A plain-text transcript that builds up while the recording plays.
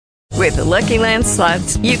With the Lucky Land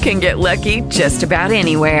Slots, you can get lucky just about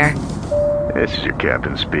anywhere. This is your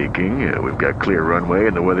captain speaking. We've got clear runway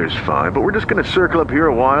and the weather's fine, but we're just going to circle up here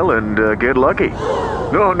a while and get lucky.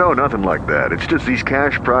 No, nothing like that. It's just these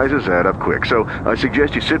cash prizes add up quick. So I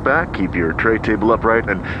suggest you sit back, keep your tray table upright,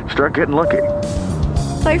 and start getting lucky.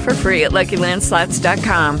 Play for free at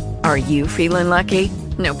LuckyLandSlots.com. Are you feeling lucky?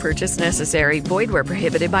 No purchase necessary. Void where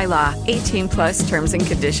prohibited by law. 18 plus terms and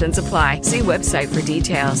conditions apply. See website for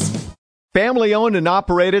details. Family owned and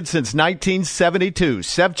operated since 1972.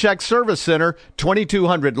 Sevchek Service Center,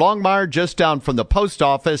 2200 Longmire, just down from the post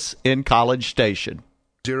office in College Station.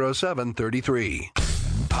 0733.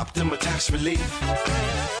 Optima Tax Relief.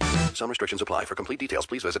 Some restrictions apply. For complete details,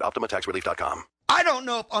 please visit OptimaTaxRelief.com. I don't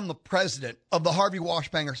know if I'm the president of the Harvey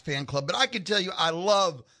Washbangers fan club, but I can tell you I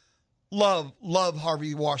love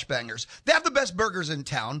Harvey Washbangers. They have the best burgers in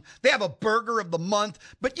town. They have a burger of the month,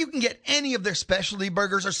 but you can get any of their specialty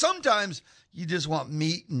burgers, or sometimes you just want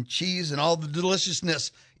meat and cheese and all the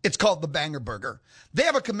deliciousness. It's called the Banger Burger. They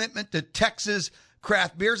have a commitment to Texas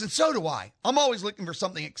craft beers, and so do I. I'm always looking for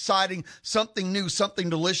something exciting, something new, something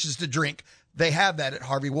delicious to drink. They have that at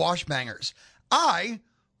Harvey Washbangers. I,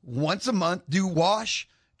 once a month, do wash,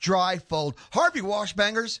 dry, fold. Harvey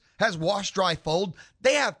Washbangers has wash, dry, fold.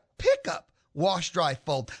 They have pickup wash, dry,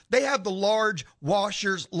 fold. They have the large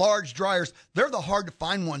washers, large dryers. They're the hard to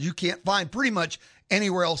find ones you can't find pretty much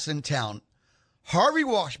anywhere else in town. Harvey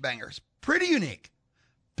Washbangers, pretty unique.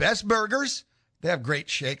 Best burgers. They have great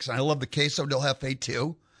shakes. I love the queso del jefe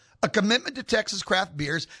too. A commitment to Texas craft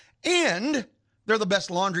beers, and they're the best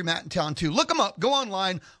laundromat in town too. Look them up. Go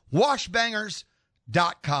online,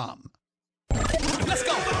 washbangers.com. Let's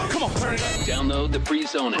go. Come on. Download the free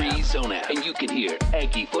Zone app, and you can hear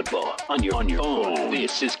Aggie football on your phone.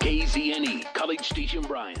 This is KZNE, College Station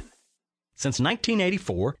Bryan. Since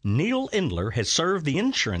 1984, Neil Endler has served the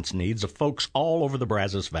insurance needs of folks all over the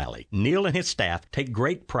Brazos Valley. Neil and his staff take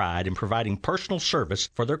great pride in providing personal service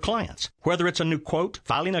for their clients. Whether it's a new quote,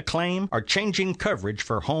 filing a claim, or changing coverage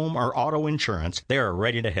for home or auto insurance, they are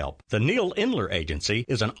ready to help. The Neil Endler Agency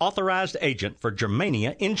is an authorized agent for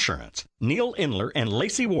Germania Insurance. Neil Endler and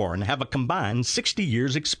Lacey Warren have a combined 60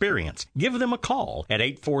 years experience. Give them a call at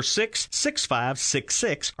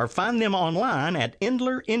 846-6566 or find them online at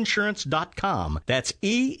endlerinsurance.com. That's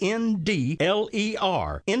E-N-D-L-E-R,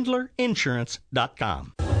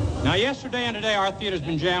 endlerinsurance.com. Now, yesterday and today, our theater's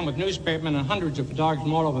been jammed with newspapermen and hundreds of photographers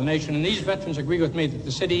from all over the nation, and these veterans agree with me that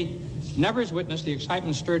the city never has witnessed the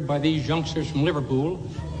excitement stirred by these youngsters from Liverpool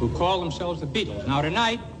who call themselves the Beatles. Now,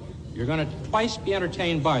 tonight, you're going to twice be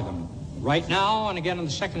entertained by them. Right now, and again in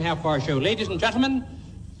the second half of our show. Ladies and gentlemen,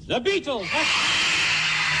 the Beatles.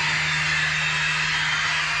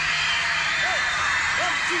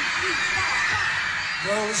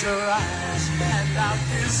 Close your eyes and I'll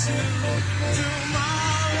kiss you.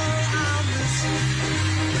 Tomorrow I'll miss you.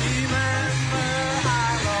 Remember,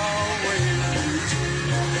 I'll always be true.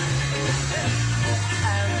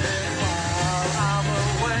 And then while I'm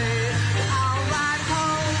away, I'll ride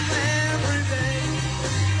home every day,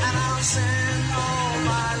 and I'll send all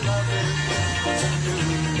my loving to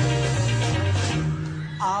you.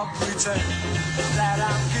 I'll pretend that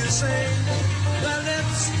I'm kissing the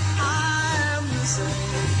lips I am missing,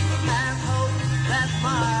 and hope that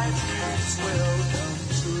my dreams will come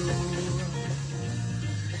true.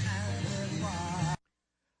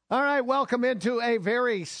 All right, welcome into a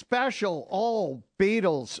very special All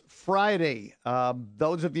Beatles Friday.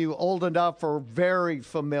 Those of you old enough are very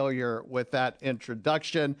familiar with that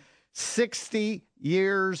introduction. 60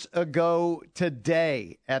 years ago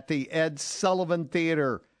today at the Ed Sullivan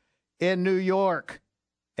Theater in New York,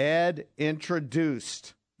 Ed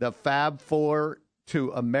introduced the Fab Four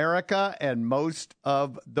to America and most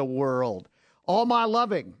of the world. All My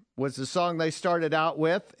Loving was the song they started out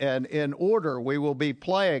with, and in order, we will be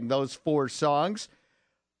playing those four songs.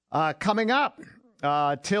 Coming up,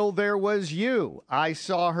 Till There Was You, I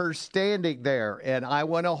Saw Her Standing There, and I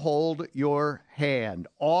Want to Hold Your Hand.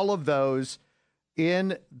 All of those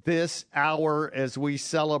in this hour as we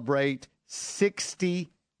celebrate 60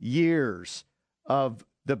 years of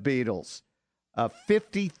the Beatles.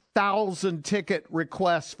 50,000 ticket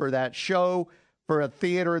requests for that show for a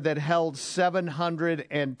theater that held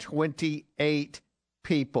 728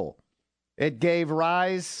 people. It gave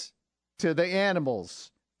rise to the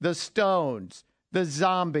Animals, the Stones, the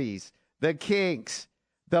Zombies, the Kinks,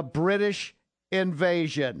 the British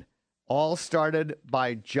Invasion, all started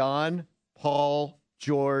by John, Paul,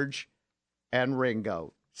 George, and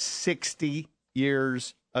Ringo 60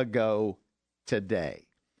 years ago today.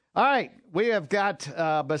 All right, we have got,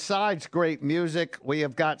 besides great music, we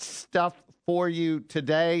have got stuff for you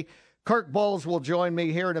today. Kirk Bowles will join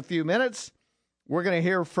me here in a few minutes. We're going to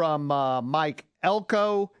hear from Mike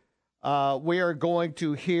Elko. We are going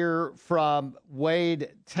to hear from Wade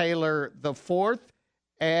Taylor IV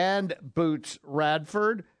and Boots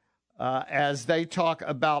Radford as they talk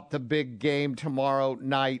about the big game tomorrow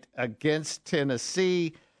night against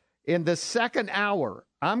Tennessee. In the second hour,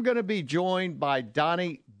 I'm going to be joined by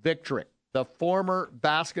Donnie Victrick, the former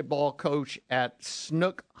basketball coach at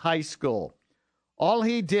Snook High School. All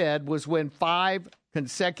he did was win 5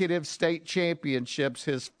 consecutive state championships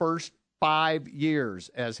his first 5 years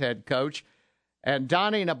as head coach. And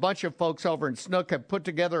Donnie and a bunch of folks over in Snook have put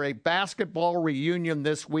together a basketball reunion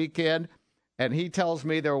this weekend. And he tells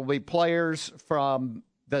me there will be players from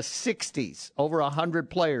the 60s. Over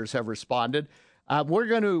 100 players have responded. We're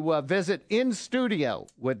going to visit in studio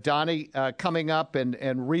with Donnie coming up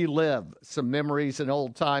and relive some memories and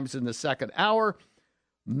old times in the second hour.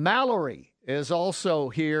 Mallory is also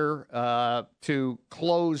here to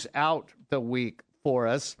close out the week for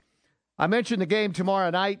us. I mentioned the game tomorrow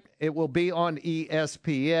night. It will be on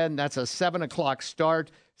ESPN. That's a 7 o'clock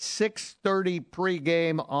start, 6:30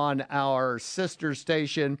 pregame on our sister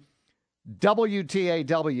station,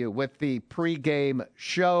 WTAW, with the pregame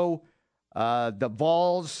show. The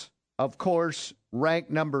Vols, of course,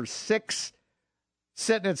 ranked number 6,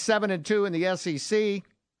 sitting at 7-2 in the SEC,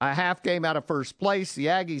 a half game out of first place. The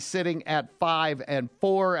Aggies sitting at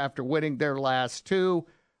 5-4 after winning their last 2.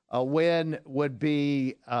 A win would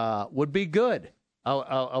be good.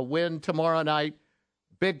 A win tomorrow night.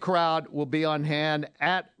 Big crowd will be on hand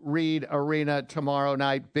at Reed Arena tomorrow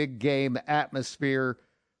night. Big game atmosphere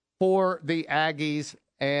for the Aggies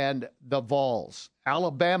and the Vols.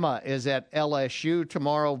 Alabama is at LSU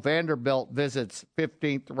tomorrow. Vanderbilt visits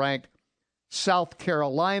 15th ranked South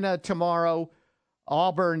Carolina tomorrow.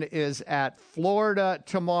 Auburn is at Florida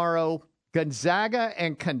tomorrow. Gonzaga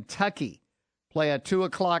and Kentucky play a 2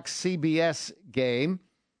 o'clock CBS game.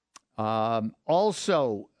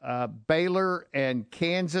 Also, Baylor and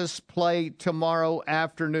Kansas play tomorrow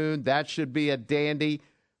afternoon. That should be a dandy.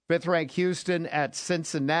 5th ranked Houston at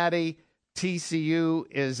Cincinnati. TCU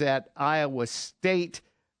is at Iowa State.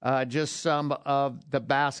 Just some of the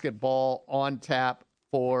basketball on tap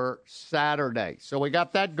for Saturday. So we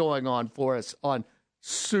got that going on for us on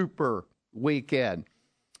Super Weekend.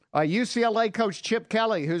 UCLA coach Chip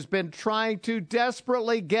Kelly, who's been trying to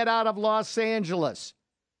desperately get out of Los Angeles,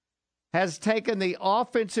 has taken the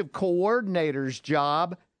offensive coordinator's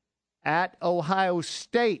job at Ohio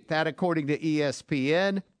State. That, according to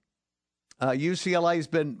ESPN. UCLA has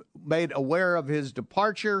been made aware of his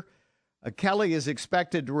departure. Kelly is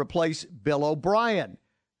expected to replace Bill O'Brien,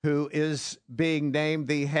 who is being named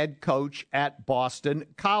the head coach at Boston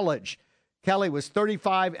College. Kelly was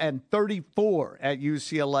 35-34 at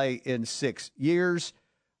UCLA in 6 years.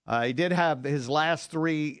 He did have his last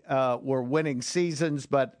 3 were winning seasons,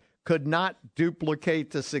 but could not duplicate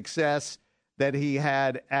the success that he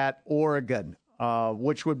had at Oregon,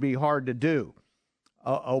 which would be hard to do.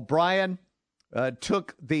 O'Brien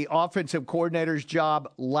took the offensive coordinator's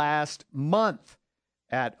job last month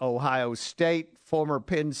at Ohio State, former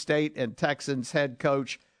Penn State and Texans head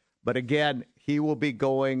coach. But again, he will be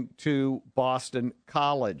going to Boston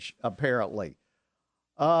College, apparently.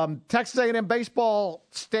 Texas A&M baseball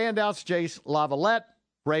standouts Jace Lavalette,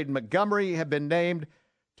 Braden Montgomery have been named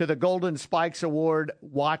to the Golden Spikes Award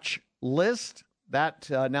watch list. That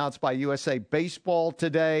announced by USA Baseball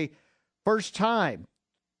today. First time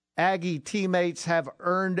Aggie teammates have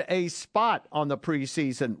earned a spot on the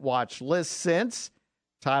preseason watch list since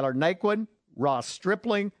Tyler Naquin, Ross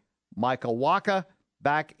Stripling, Michael Waka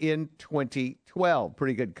back in 2012.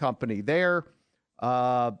 Pretty good company there.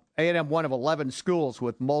 A&M one of 11 schools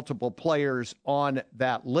with multiple players on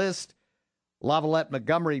that list. Lavalette,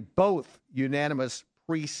 Montgomery, both unanimous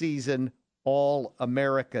preseason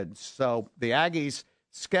All-Americans. So the Aggies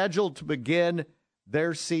scheduled to begin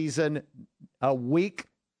their season a week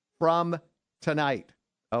from tonight.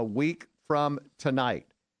 A week from tonight.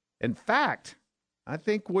 In fact, I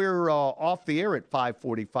think we're off the air at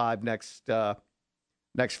 5:45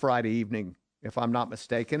 next Friday evening, if I'm not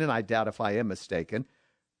mistaken, and I doubt if I am mistaken.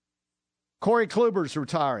 Corey Kluber's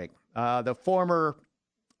retiring. The former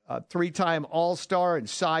 3-time All-Star and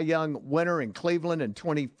Cy Young winner in Cleveland in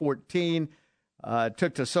 2014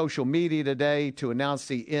 took to social media today to announce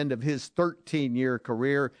the end of his 13-year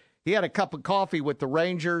career. He had a cup of coffee with the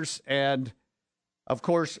Rangers, and, of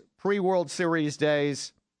course, pre-World Series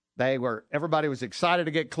days, everybody was excited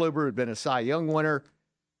to get Kluber, who had been a Cy Young winner,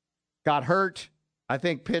 got hurt. I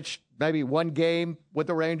think pitched maybe one game with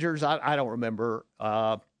the Rangers. I don't remember.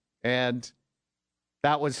 And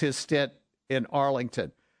that was his stint in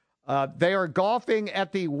Arlington. They are golfing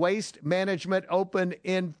at the Waste Management Open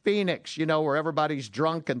in Phoenix, where everybody's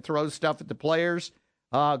drunk and throws stuff at the players.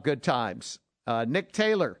 Good times. Nick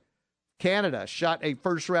Taylor, Canada, shot a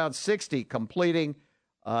first-round 60, completing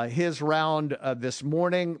his round this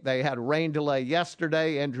morning. They had rain delay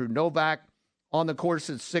yesterday. Andrew Novak on the course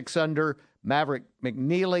at 6 under. Maverick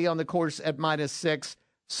McNeely on the course at -6.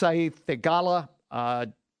 Saeed Theegala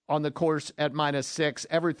on the course at -6.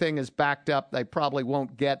 Everything is backed up. They probably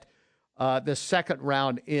won't get the second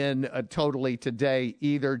round in totally today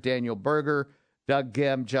either. Daniel Berger, Doug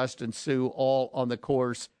Gim, Justin Sue, all on the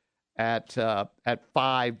course at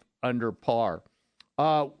 5 under par.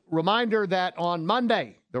 Reminder that on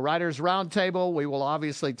Monday, the Writers' Roundtable, we will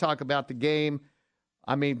obviously talk about the game.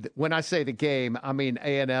 I mean, when I say the game, I mean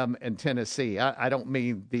A&M and Tennessee. I don't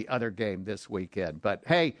mean the other game this weekend. But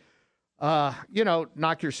hey,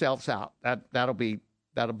 knock yourselves out. That'll be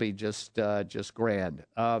just grand.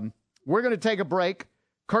 We're going to take a break.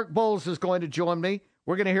 Kirk Bowles is going to join me.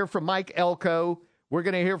 We're going to hear from Mike Elko. We're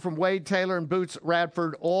going to hear from Wade Taylor and Boots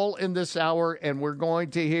Radford all in this hour, and we're going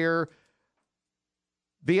to hear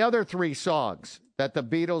the other 3 songs that the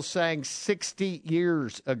Beatles sang 60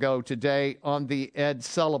 years ago today on the Ed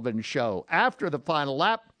Sullivan Show. After the final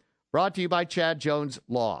lap, brought to you by Chad Jones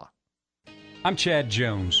Law. I'm Chad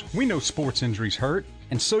Jones. We know sports injuries hurt,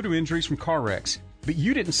 and so do injuries from car wrecks. But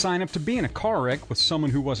you didn't sign up to be in a car wreck with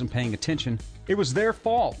someone who wasn't paying attention. It was their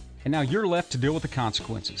fault, and now you're left to deal with the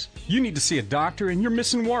consequences. You need to see a doctor, and you're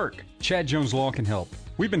missing work. Chad Jones Law can help.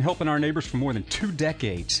 We've been helping our neighbors for more than 2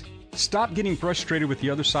 decades. Stop getting frustrated with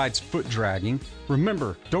the other side's foot dragging.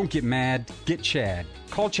 Remember, don't get mad, get Chad.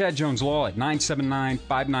 Call Chad Jones Law at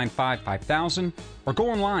 979-595-5000 or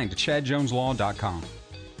go online to chadjoneslaw.com.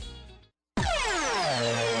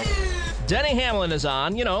 Denny Hamlin is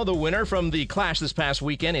on, the winner from the Clash this past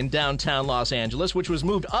weekend in downtown Los Angeles, which was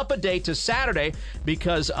moved up a day to Saturday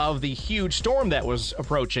because of the huge storm that was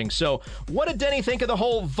approaching. So what did Denny think of the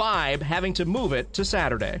whole vibe having to move it to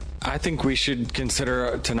Saturday? I think we should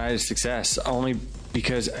consider tonight a success, only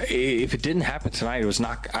because if it didn't happen tonight,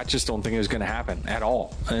 I just don't think it was going to happen at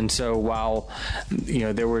all. And so while,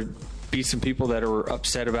 there would be some people that are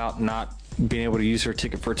upset about not being able to use their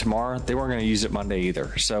ticket for tomorrow, they weren't going to use it Monday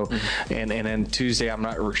either. So, and then Tuesday, I'm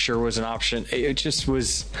not sure was an option. It just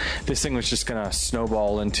was, this thing was just going to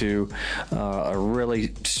snowball into a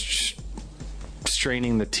really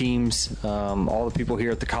straining the teams, all the people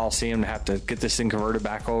here at the Coliseum to have to get this thing converted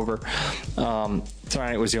back over.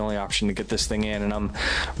 Tonight was the only option to get this thing in, and I'm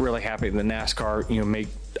really happy that NASCAR, make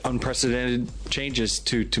unprecedented changes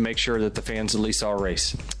to make sure that the fans at least saw a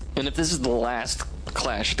race. And if this is the last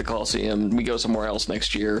Clash at the Coliseum, we go somewhere else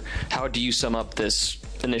next year, how do you sum up this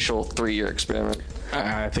initial 3-year experiment?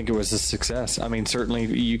 I think it was a success. I mean, certainly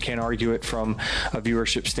you can't argue it from a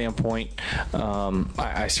viewership standpoint.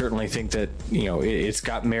 I certainly think that, it's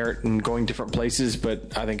got merit in going different places,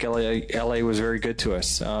 but I think LA was very good to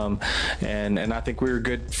us. And I think we were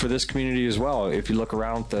good for this community as well. If you look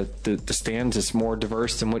around the stands, it's more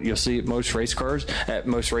diverse than what you'll see at most race cars, at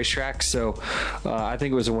most racetracks. So I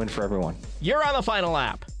think it was a win for everyone. You're on the final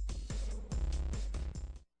lap.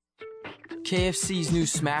 KFC's new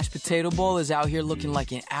Smashed Potato Bowl is out here looking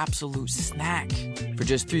like an absolute snack. For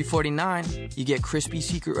just $3.49, you get crispy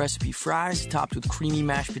secret recipe fries topped with creamy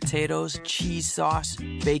mashed potatoes, cheese sauce,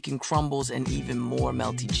 bacon crumbles, and even more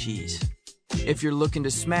melty cheese. If you're looking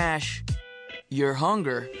to smash your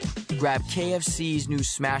hunger, grab KFC's new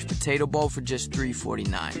Smashed Potato Bowl for just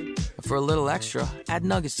 $3.49. For a little extra, add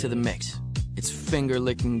nuggets to the mix. It's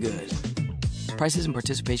finger-licking good. Prices and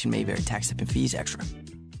participation may vary. Tax, tip, and fees extra.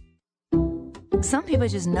 Some people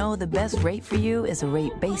just know the best rate for you is a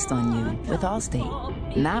rate based on you with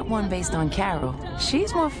Allstate. Not one based on Carol.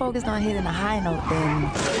 She's more focused on hitting a high note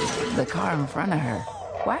than the car in front of her.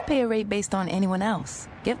 Why pay a rate based on anyone else?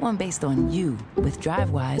 Get one based on you with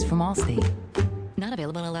DriveWise from Allstate. Not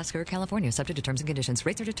available in Alaska or California, subject to terms and conditions.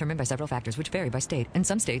 Rates are determined by several factors, which vary by state. In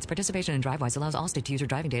some states, participation in DriveWise allows Allstate to use your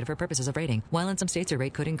driving data for purposes of rating. While in some states, your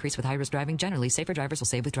rate could increase with high-risk driving. Generally, safer drivers will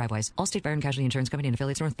save with DriveWise. Allstate Fire and Casualty Insurance Company and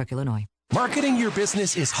affiliates, Northbrook, Illinois. Marketing your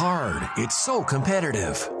business is hard. It's so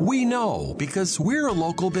competitive. We know, because we're a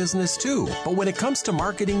local business too. But when it comes to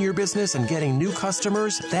marketing your business and getting new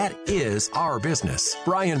customers, that is our business.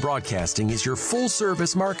 Bryan Broadcasting is your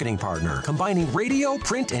full-service marketing partner, combining radio,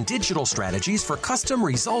 print, and digital strategies for custom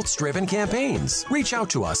results-driven campaigns. Reach out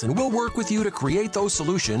to us and we'll work with you to create those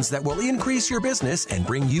solutions that will increase your business and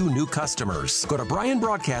bring you new customers. Go to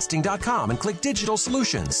BrianBroadcasting.com and click Digital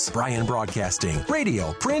Solutions. Brian Broadcasting.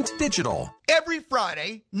 Radio, print, digital. Every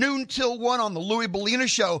Friday, noon till 1 on the Louis Bellina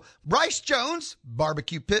Show, Bryce Jones,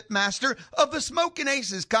 barbecue pit master of the Smokin'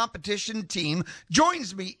 Aces competition team,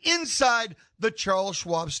 joins me inside the Charles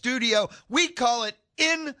Schwab studio. We call it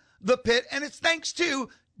In the Pit, and it's thanks to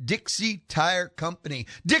Dixie Tire Company.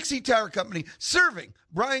 Dixie Tire Company, serving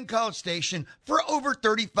Bryan College Station for over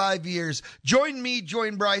 35 years. Join me,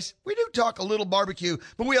 join Bryce. We do talk a little barbecue,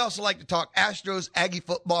 but we also like to talk Astros, Aggie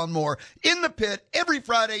football, and more. In the Pit, every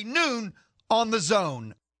Friday, noon, on the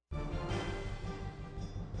Zone.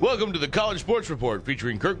 Welcome to the College Sports Report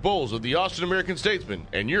featuring Kirk Bohls of the Austin American-Statesman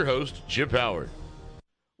and your host, Chip Howard.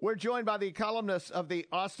 We're joined by the columnist of the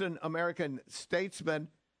Austin American-Statesman,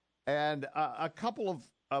 and a couple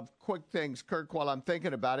of quick things, Kirk, while I'm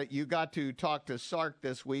thinking about it. You got to talk to Sark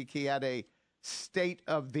this week. He had a state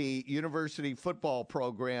of the university football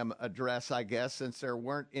program address, I guess, since there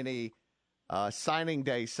weren't any signing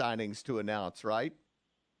day signings to announce, right?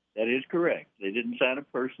 That is correct. They didn't sign a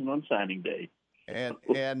person on signing day.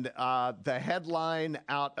 And the headline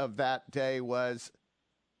out of that day was,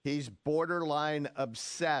 he's borderline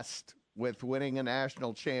obsessed with winning a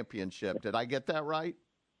national championship. Did I get that right?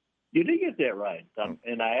 You did get that right.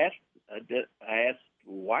 And I asked,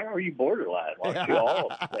 why are you borderline? Why aren't you all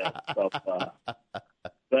upset?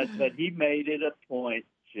 But he made it a point,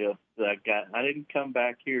 Chip, that I didn't come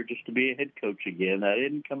back here just to be a head coach again. I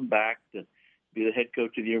didn't come back to be the head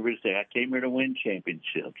coach of the university. I came here to win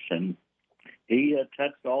championships. And he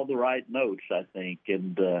touched all the right notes, I think,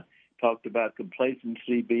 and talked about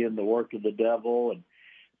complacency being the work of the devil. And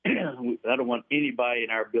I don't want anybody in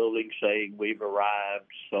our building saying we've arrived.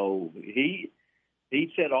 So he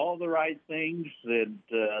said all the right things, and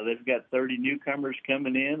they've got 30 newcomers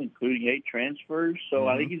coming in, including 8 transfers. So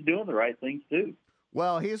I think he's doing the right things, too.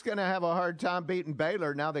 Well, he's going to have a hard time beating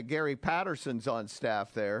Baylor now that Gary Patterson's on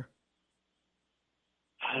staff there.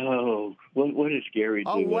 Oh, what is Gary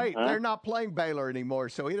doing? Oh, wait, huh? They're not playing Baylor anymore,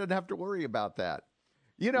 so he doesn't have to worry about that.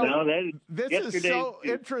 You know, No, this is yesterday- so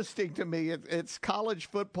interesting to me. It's college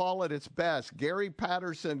football at its best. Gary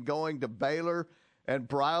Patterson going to Baylor and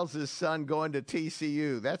Briles' son going to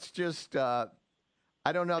TCU. That's just, I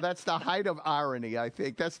don't know, that's the height of irony, I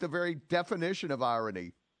think. That's the very definition of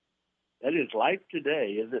irony. That is life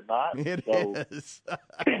today, is it not? It is.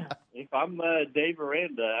 If I'm Dave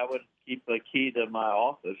Aranda, I would keep a key to my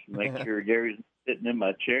office and make sure Gary's sitting in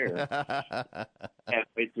my chair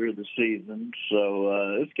halfway through the season.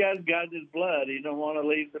 So this guy's got his blood. He don't want to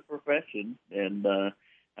leave the profession, and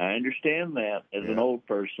I understand that as an old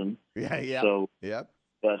person. Yeah. So, yep.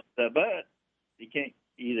 But he can't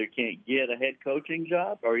get a head coaching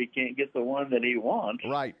job, or he can't get the one that he wants.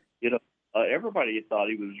 Right. You know, everybody thought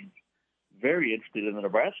he was very interested in the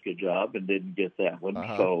Nebraska job and didn't get that one.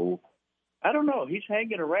 So I don't know. He's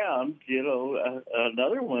hanging around. You know,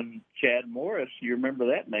 another one, Chad Morris. You remember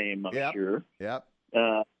that name, I'm sure. Yep.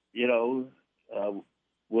 You know,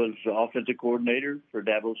 was offensive coordinator for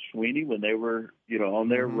Dabo Swinney when they were, you know, on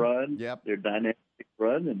their run, their dynamic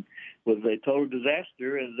run, and was a total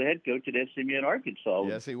disaster as the head coach at SMU in Arkansas.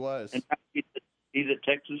 Yes, he was. And he's at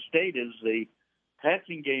Texas State as the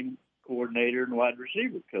passing game coordinator and wide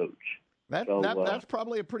receiver coach. That's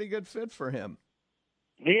probably a pretty good fit for him.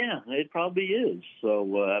 Yeah, it probably is.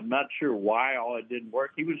 So I'm not sure why all it didn't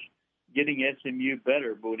work. He was getting SMU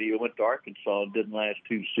better, but when he went to Arkansas, it didn't last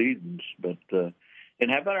 2 seasons. But and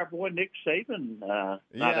how about our boy Nick Saban not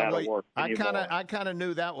out of work anymore? I kind of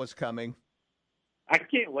knew that was coming. I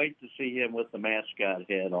can't wait to see him with the mascot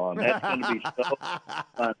head on. That's going to be so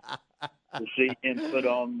fun to see him put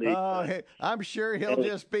on the. I'm sure he'll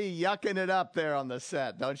just be yucking it up there on the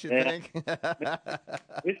set, don't you think?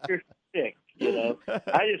 Mr. Stick, you know.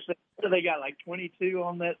 I just think they got like 22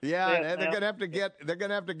 on that. Yeah, set and they're now. gonna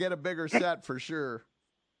have to get a bigger set for sure.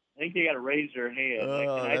 I think they got to raise their hand.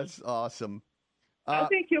 Oh, that's awesome. I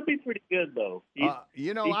think he'll be pretty good, though.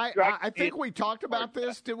 You know, I think we talked about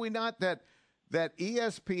this, did we not? That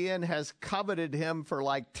ESPN has coveted him for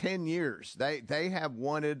like 10 years. They have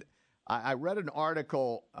wanted. I read an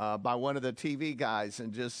article by one of the TV guys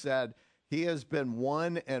and just said he has been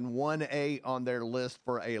 1 and 1A on their list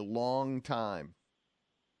for a long time.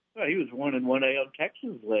 Well, he was 1 and 1A on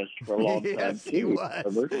Texas list for a long time. Yes, he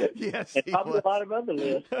was. Yes, and he probably was. a lot of other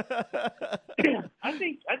lists. I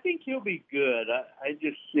think he'll be good. I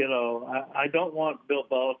just, you know, I don't want Bill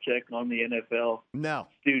Belichick on the NFL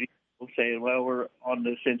studio saying, well, we're on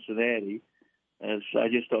to Cincinnati. As I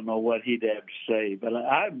just don't know what he'd have to say. But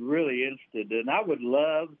I'm really interested, and I would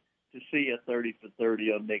love to see a 30 for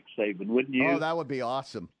 30 on Nick Saban, wouldn't you? Oh, that would be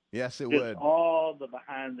awesome. Yes, it Just would. all the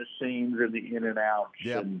behind the scenes and the in and outs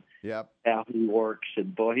and how he works.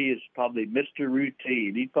 And boy, he is probably Mr.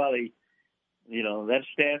 Routine. He probably, that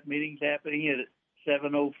staff meeting's happening at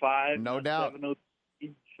 7:05. No doubt.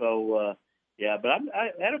 7:03. So, but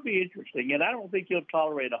that'll be interesting. And I don't think he'll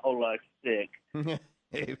tolerate a whole lot of stick.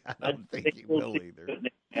 I don't think he will either.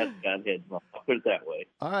 I'll put it that way.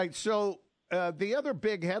 All right, so the other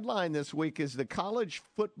big headline this week is the College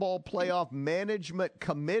Football Playoff Management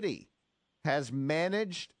Committee has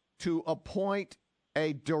managed to appoint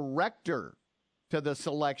a director to the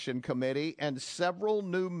selection committee and several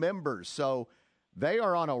new members. So they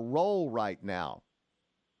are on a roll right now.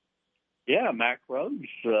 Yeah, Mac Rhodes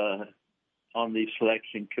on the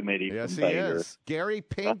selection committee. Yes, he is. Gary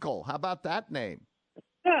Pinkel. How about that name?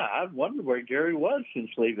 Yeah, I've wondered where Gary was since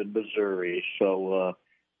leaving Missouri. So,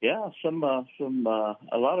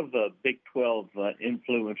 a lot of Big 12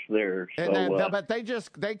 influence there. So, but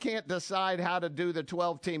they can't decide how to do the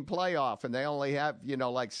 12-team playoff, and they only have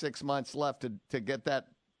like 6 months left to get that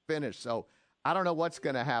finished. So I don't know what's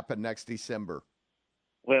going to happen next December.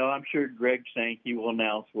 Well, I'm sure Greg Sankey will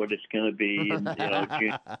announce what it's going to be in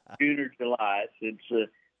June or July, since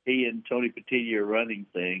he and Tony Petitti are running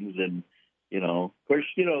things, and of course,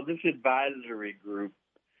 this advisory group,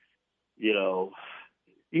 you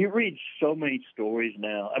read so many stories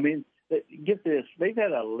now. I mean, get this. They've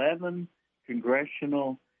had 11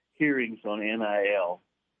 congressional hearings on NIL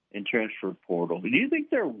and transfer portal. Do you think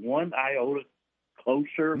they're one iota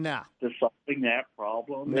closer to solving that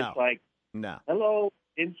problem? No. It's like, hello,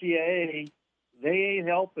 NCAA, they ain't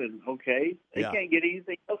helping, okay? They can't get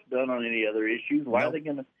anything else done on any other issues. Why are they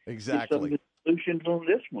going to get some solutions on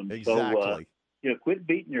this one? Exactly. So, quit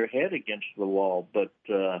beating your head against the wall. But,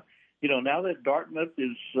 now that Dartmouth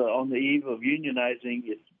is on the eve of unionizing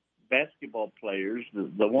its basketball players,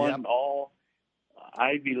 the one all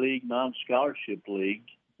Ivy League non-scholarship league,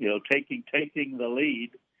 taking the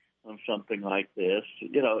lead on something like this,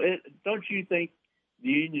 don't you think the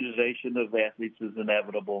unionization of athletes is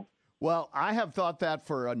inevitable? Well, I have thought that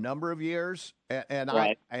for a number of years, and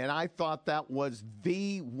I thought that was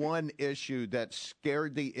the one issue that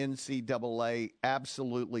scared the NCAA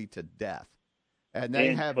absolutely to death. And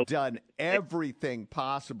they have done everything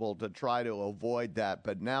possible to try to avoid that.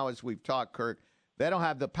 But now, as we've talked, Kirk, they don't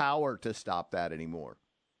have the power to stop that anymore.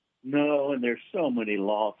 No, and there's so many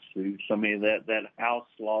lawsuits. I mean, that House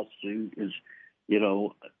lawsuit is,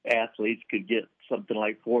 athletes could get something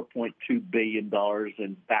like $4.2 billion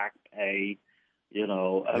in back pay.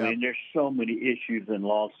 I mean, there's so many issues and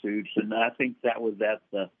lawsuits, and I think that was at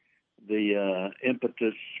the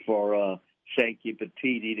impetus for Sankey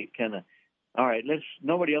Petitti to kind of, all right,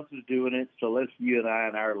 nobody else is doing it, so let's you and I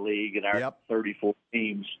and our league and our 34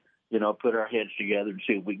 teams, put our heads together and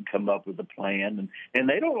see if we can come up with a plan. And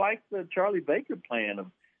they don't like the Charlie Baker plan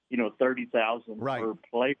of, 30,000 per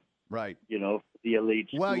player. Right. For the elite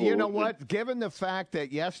schools. Well, you know what? Given the fact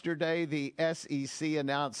that yesterday the SEC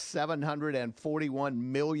announced $741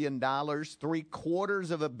 million,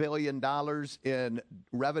 $750 million in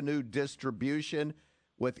revenue distribution,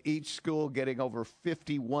 with each school getting over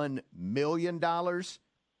 $51 million.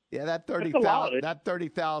 Yeah, that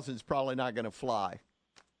 30,000 is probably not going to fly.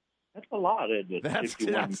 That's a lot, isn't That's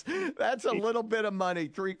it? a little bit of money,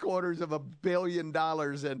 $750 million,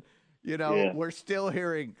 and we're still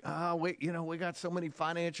hearing, we got so many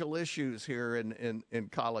financial issues here in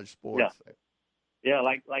college sports. Yeah,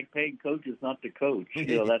 like paying coaches not to coach.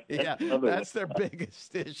 That's their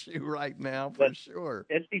biggest issue right now, for sure.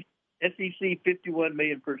 SEC $51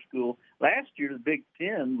 million per school. Last year, the Big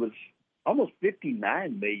Ten was almost $59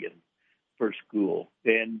 million per school,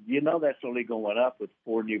 and that's only going up with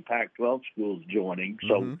 4 new Pac-12 schools joining.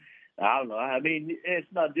 So I don't know. I mean,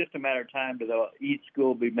 it's not just a matter of time, but each school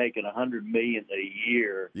will be making $100 million a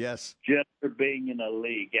year. Yes, just for being in a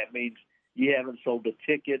league. That means you haven't sold a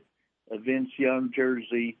ticket, a Vince Young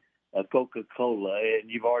jersey, a Coca-Cola, and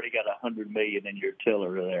you've already got $100 million in your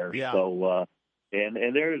tiller there. Yeah. So. And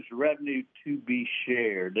there is revenue to be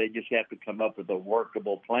shared. They just have to come up with a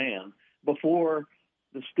workable plan before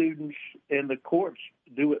the students and the courts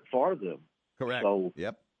do it for them. Correct. So,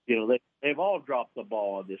 they've all dropped the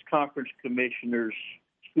ball on this. Conference commissioners,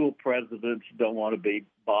 school presidents don't want to be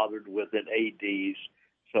bothered with it, ADs.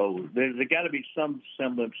 So there's got to be some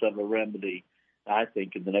semblance of a remedy, I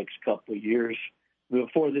think, in the next couple of years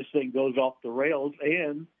before this thing goes off the rails.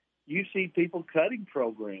 And you see people cutting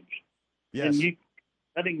programs. Yes. And you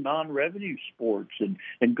cutting non-revenue sports and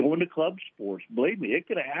going to club sports. Believe me, it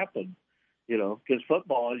could happen. because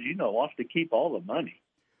football, as you know, wants to keep all the money.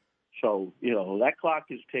 So, that clock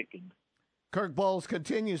is ticking. Kirk Bohls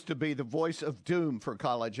continues to be the voice of doom for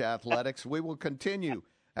college athletics. We will continue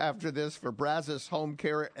after this for Brazos Home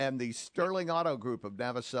Care and the Sterling Auto Group of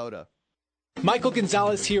Navasota. Michael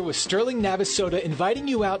Gonzalez here with Sterling Navasota, inviting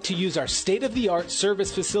you out to use our state-of-the-art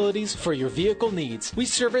service facilities for your vehicle needs. We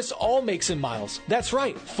service all makes and models. That's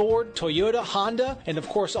right, Ford, Toyota, Honda, and of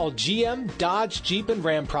course all GM, Dodge, Jeep, and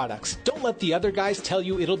Ram products. Don't let the other guys tell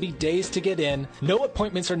you it'll be days to get in. No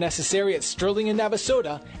appointments are necessary at Sterling and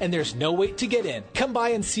Navasota, and there's no wait to get in. Come by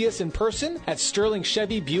and see us in person at Sterling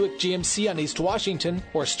Chevy Buick GMC on East Washington,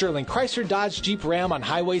 or Sterling Chrysler Dodge Jeep Ram on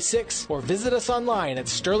Highway 6, or visit us online at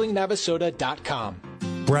sterlingnavasota.com.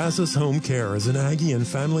 Brazos Home Care is an Aggie and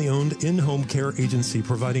family-owned in-home care agency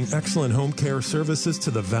providing excellent home care services to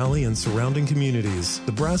the Valley and surrounding communities.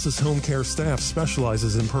 The Brazos Home Care staff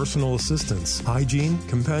specializes in personal assistance, hygiene,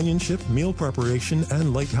 companionship, meal preparation,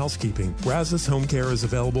 and light housekeeping. Brazos Home Care is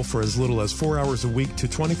available for as little as 4 hours a week to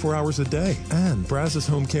 24 hours a day. And Brazos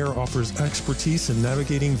Home Care offers expertise in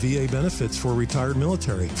navigating VA benefits for retired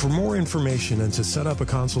military. For more information and to set up a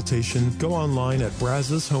consultation, go online at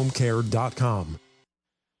brazoshomecare.com.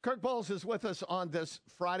 Kirk Bohls is with us on this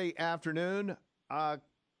Friday afternoon.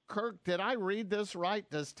 Kirk, did I read this right?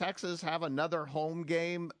 Does Texas have another home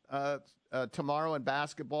game tomorrow in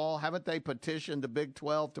basketball? Haven't they petitioned the Big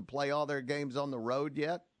 12 to play all their games on the road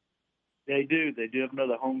yet? They do. They do have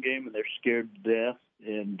another home game, and they're scared to death.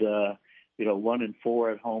 And,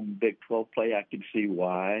 1-4 at home Big 12 play, I can see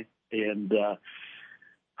why. And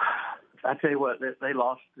I tell you what, they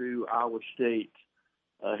lost to Iowa State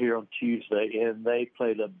here on Tuesday, and they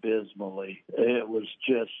played abysmally. It was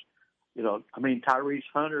just, Tyrese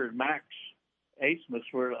Hunter and Max Asmus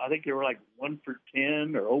I think they were like 1 for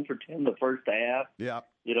 10 or 0 for 10 the first half. Yeah.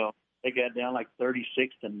 They got down like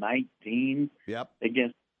 36-19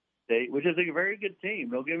 against State, which is a very good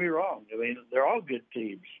team. Don't get me wrong. They're all good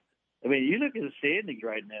teams. You look at the standings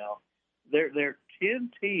right now. There are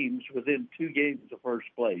 10 teams within 2 games of first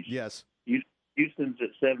place. Yes. Houston's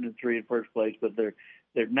at 7-3 in first place, but there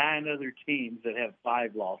are 9 other teams that have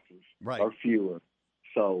 5 losses or fewer.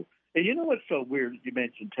 So, and you know what's so weird? You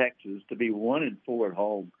mentioned Texas to be 1-4 at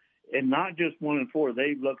home, and not just 1-4.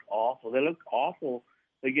 They looked awful. They looked awful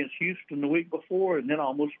against Houston the week before, and then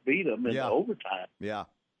almost beat them in overtime. Yeah.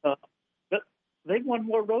 But they've won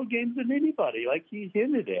more road games than anybody, like he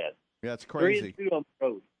hinted at. Yeah, it's crazy. 3-2 on the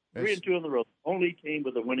road. 3-2 on the road. Only team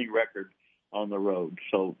with a winning record on the road.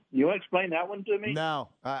 So you want to explain that one to me? No,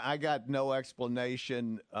 I got no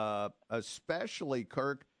explanation, especially,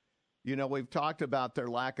 Kirk. We've talked about their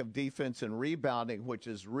lack of defense and rebounding, which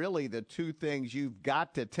is really the 2 things you've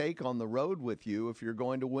got to take on the road with you if you're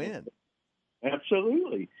going to win.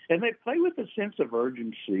 Absolutely. And they play with a sense of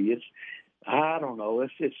urgency. I don't know,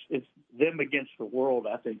 it's them against the world,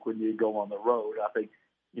 I think, when you go on the road. I think,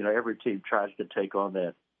 every team tries to take on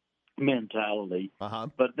that mentality,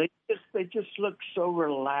 but they just look so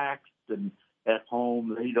relaxed and at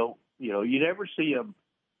home. They don't, you never see them,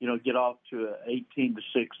 get off to an 18-6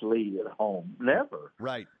 lead at home. Never.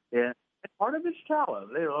 Right. And part of it's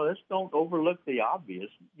talent. Let's don't overlook the obvious.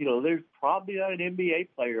 There's probably not an NBA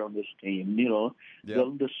player on this team.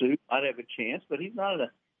 Dylan DeSuze might have a chance, but he's not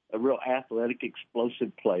a real athletic,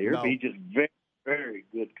 explosive player. No. He's just very, very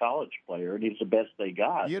good college player, and he's the best they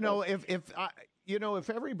got. If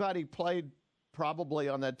everybody played probably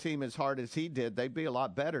on that team as hard as he did, they'd be a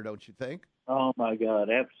lot better, don't you think? Oh, my God,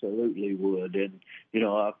 absolutely would. And,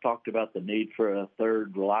 I've talked about the need for a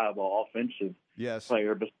third reliable offensive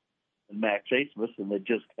player besides Max Asmus, and they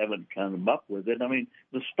just haven't come up with it.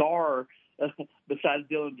 The star, besides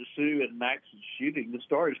Dylan DeSuze and Max's shooting, the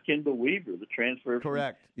star is Kendall Weaver, the transfer.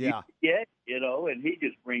 Correct, yeah. Yeah, and he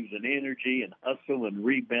just brings an energy and hustle and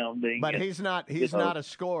rebounding. But he's not a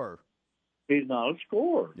scorer. He's not a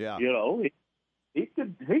scorer. Yeah. He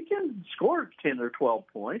can score 10 or 12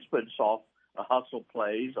 points, but it's off a hustle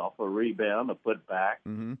plays, off a rebound, a putback,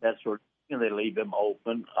 that sort of thing. And they leave him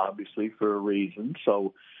open, obviously, for a reason.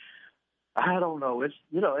 So I don't know. It's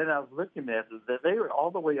and I was looking at it, that they were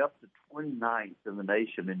all the way up to 29th in the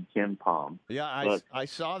nation in KenPom. Yeah, I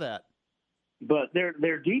saw that. But their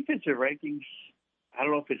defensive rankings, I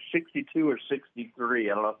don't know if it's 62 or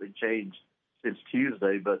 63. I don't know if they changed since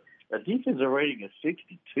Tuesday, but a defensive rating of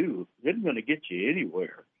 62 isn't going to get you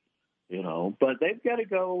anywhere, But they've got to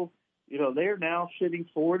go. They're now sitting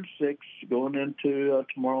 4-6 going into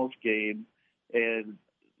tomorrow's game, and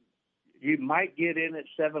you might get in at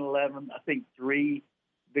 7-11. I think 3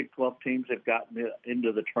 Big 12 teams have gotten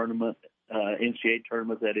into the tournament, NCAA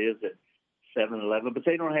tournament, that is, at 7-11, but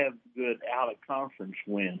they don't have good out-of-conference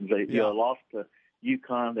wins. They lost to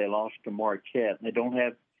UConn, they lost to Marquette, and they don't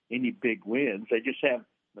have any big wins. They just have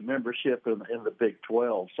the membership in the Big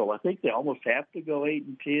 12. So I think they almost have to go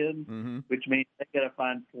 8-10, which means they got to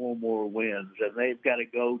find 4 more wins, and they've got to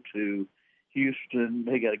go to Houston,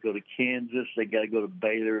 they got to go to Kansas, they got to go to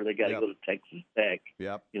Baylor, they got to go to Texas Tech.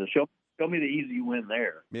 Yep. Show me the easy win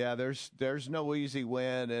there. Yeah, there's no easy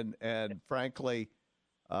win, and frankly,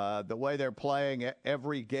 the way they're playing,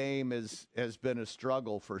 every game has been a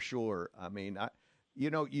struggle for sure. I mean,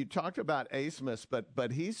 you talked about Asmus,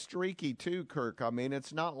 but he's streaky too, Kirk. I mean,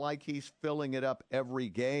 it's not like he's filling it up every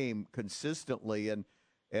game consistently, and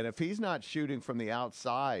if he's not shooting from the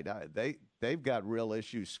outside, they've got real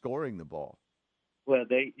issues scoring the ball. Well,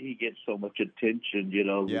 he gets so much attention,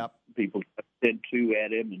 People send 2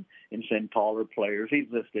 at him and send taller players. He's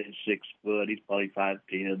listed at 6 foot. He's probably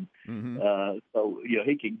 5'10". So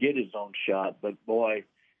he can get his own shot, but boy,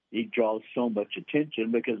 he draws so much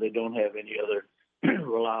attention because they don't have any other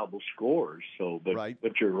reliable scorers. So, but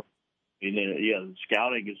you're right. The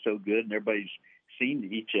scouting is so good, and everybody's seen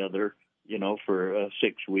each other, for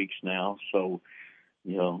 6 weeks now. So,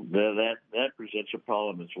 that presents a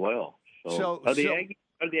problem as well. So are the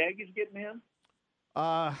Aggies getting in?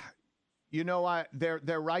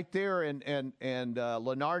 They're right there, and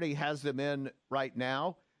Lenardi has them in right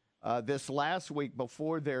now. This last week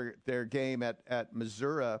before their game at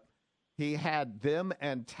Missouri, he had them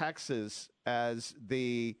and Texas as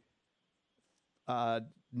the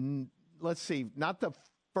let's see, not the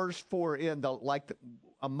first 4 in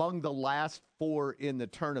among the last 4 in the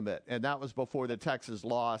tournament, and that was before the Texas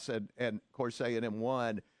loss, and of course A&M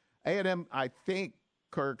won. A&M, I think,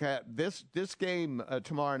 Kirk, this game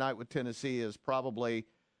tomorrow night with Tennessee is probably,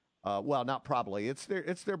 not probably. It's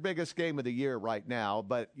their biggest game of the year right now.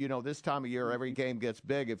 But this time of year, every game gets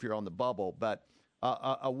big if you're on the bubble. But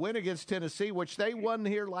a win against Tennessee, which they won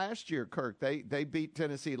here last year, Kirk. They beat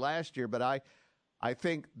Tennessee last year, but I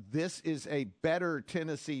think this is a better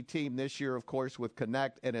Tennessee team this year, of course, with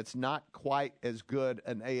Connect, and it's not quite as good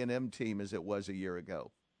an A&M team as it was a year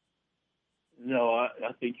ago. No, I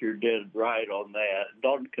think you're dead right on that.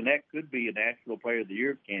 Dalton Connect could be a National Player of the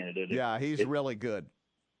Year candidate. Yeah, he's really good.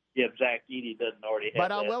 Yeah, Zach Edey doesn't already have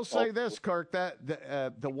But I will say this, Kirk, that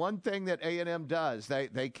the one thing that A&M does,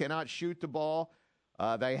 they cannot shoot the ball.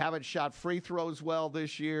 They haven't shot free throws well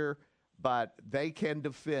this year, but they can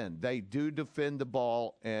defend. They do defend the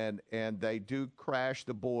ball, and they do crash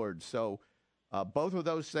the board. So both of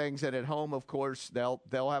those things, and at home, of course, they'll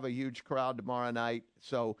have a huge crowd tomorrow night.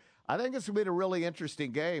 So I think it's going to be a really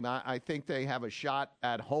interesting game. I think they have a shot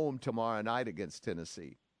at home tomorrow night against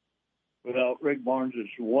Tennessee. Well, Rick Barnes is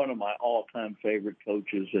one of my all-time favorite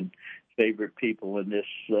coaches and favorite people in this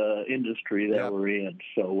industry that we're in.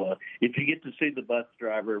 So if you get to see the bus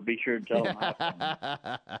driver, be sure and tell him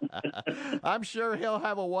how. I'm sure he'll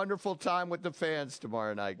have a wonderful time with the fans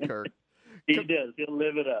tomorrow night, Kirk. He does. He'll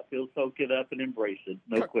live it up. He'll soak it up and embrace it.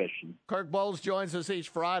 No question. Kirk Bohls joins us each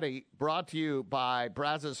Friday, brought to you by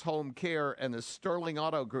Brazos Home Care and the Sterling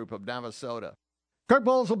Auto Group of Navasota. Kirk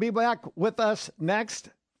Bohls will be back with us next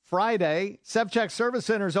Friday. Sevchek Service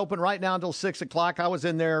Center is open right now until 6 o'clock. I was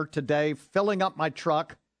in there today filling up my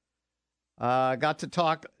truck. Got to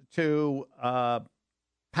talk to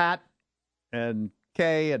Pat and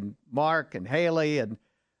Kay and Mark and Haley, and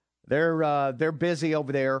they're busy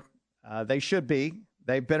over there. They should be.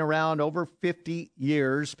 They've been around over 50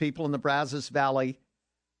 years. People in the Brazos Valley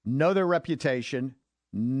know their reputation,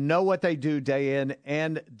 know what they do day in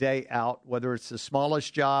and day out, whether it's the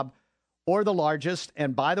smallest job or the largest.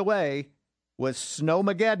 And by the way, with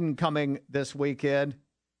Snowmageddon coming this weekend,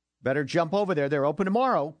 better jump over there. They're open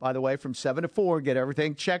tomorrow, by the way, from 7 to 4. Get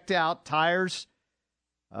everything checked out, tires,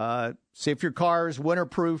 see if your car is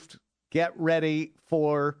winterproofed. Get ready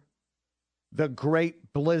for the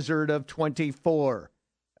great blizzard of 24.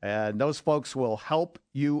 And those folks will help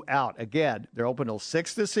you out. Again, they're open till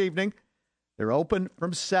 6 this evening. They're open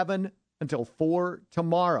from 7 until 4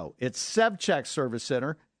 tomorrow. It's Sevchek Service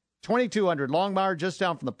Center, 2200 Longmire, just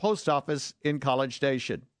down from the post office in College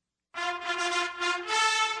Station.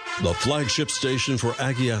 The flagship station for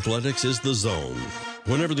Aggie Athletics is The Zone.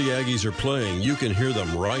 Whenever the Aggies are playing, you can hear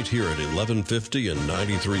them right here at 1150 and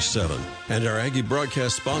 93.7. And our Aggie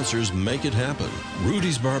broadcast sponsors make it happen.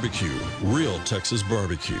 Rudy's Barbecue, real Texas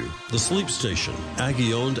barbecue. The Sleep Station,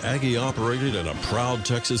 Aggie-owned, Aggie-operated, and a proud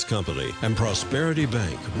Texas company. And Prosperity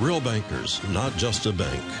Bank, real bankers, not just a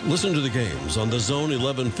bank. Listen to the games on The Zone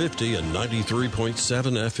 1150 and 93.7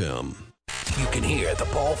 FM. You can hear the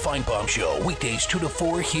Paul Feinbaum Show weekdays 2 to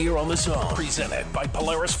 4 here on The Zone. Presented by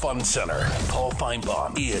Polaris Fun Center. Paul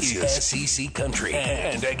Feinbaum is SEC Country.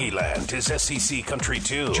 And Aggieland is SEC Country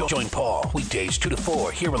too. Join Paul weekdays 2 to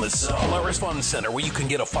 4 here on The Zone. Polaris Fun Center, where you can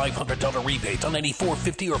get a $500 rebate on any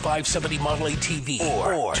 450 or 570 Model A TV.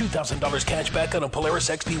 Or $2,000 cash back on a Polaris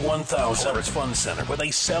XP1000. Polaris Fun Center, where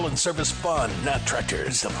they sell and service fun, not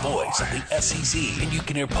tractors. The voice of the SEC. And you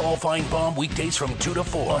can hear Paul Feinbaum weekdays from 2 to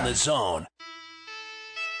 4 on The Zone.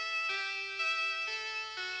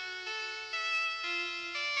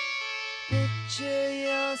 Picture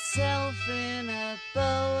yourself in a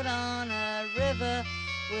boat on a river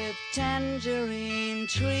with tangerine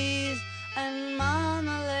trees and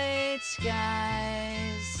marmalade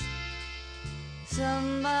skies.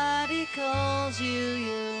 Somebody calls you,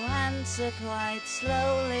 you answer quite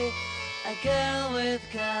slowly. A girl with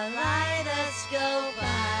kaleidoscope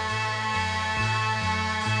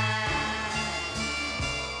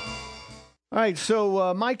All right,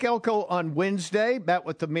 so Mike Elko on Wednesday met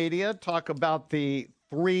with the media, talk about the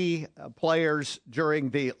three players during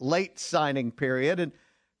the late signing period, and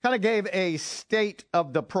kind of gave a state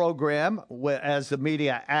of the program as the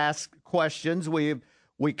media asked questions. We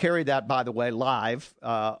carried that, by the way, live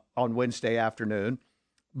on Wednesday afternoon.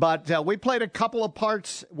 But we played a couple of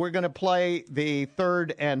parts. We're going to play the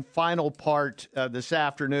third and final part this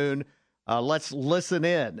afternoon. Let's listen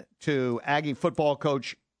in to Aggie football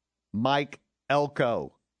coach Mike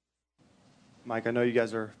Elko. Mike, I know you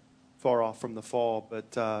guys are far off from the fall,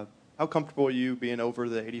 but how comfortable are you being over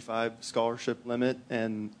the 85 scholarship limit?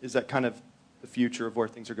 And is that kind of the future of where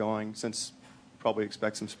things are going, since you probably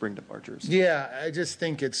expect some spring departures? Yeah, I just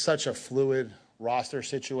think it's such a fluid roster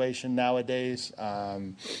situation nowadays. I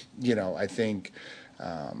think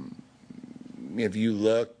if you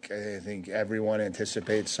look, I think everyone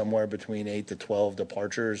anticipates somewhere between 8 to 12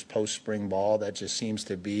 departures post-spring ball. That just seems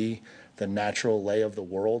to be the natural lay of the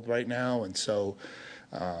world right now. And so,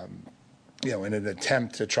 in an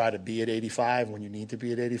attempt to try to be at 85 when you need to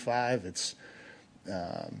be at 85, it's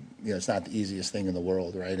not the easiest thing in the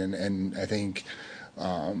world, right? And I think,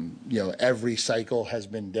 every cycle has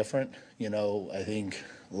been different. I think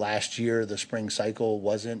last year the spring cycle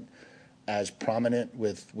wasn't as prominent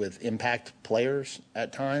with impact players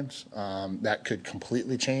at times. That could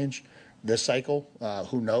completely change this cycle.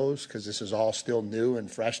 Who knows? Because this is all still new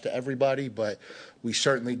and fresh to everybody. But we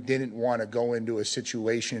certainly didn't want to go into a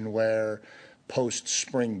situation where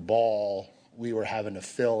post-spring ball we were having to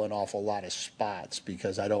fill an awful lot of spots,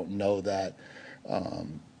 because I don't know that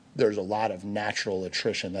there's a lot of natural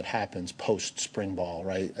attrition that happens post-spring ball,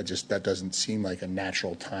 right? That doesn't seem like a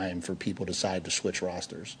natural time for people to decide to switch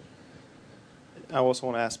rosters. I also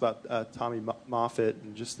want to ask about Tommy Moffitt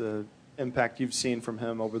and just the impact you've seen from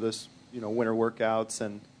him over this, winter workouts,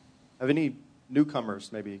 and have any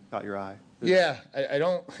newcomers maybe caught your eye? Yeah, I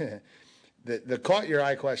don't. The caught your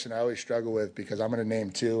eye question I always struggle with, because I'm going to name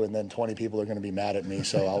two and then 20 people are going to be mad at me.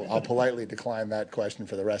 So I'll politely decline that question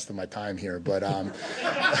for the rest of my time here. But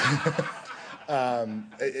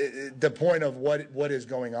the point of what is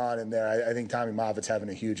going on in there, I think Tommy Moffitt's having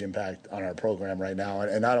a huge impact on our program right now.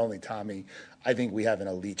 And not only Tommy, I think we have an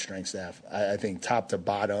elite strength staff. I think top to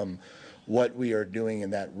bottom, what we are doing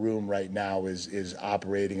in that room right now is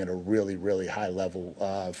operating at a really, really high level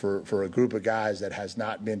for a group of guys that has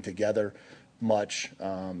not been together much.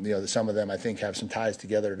 Some of them I think have some ties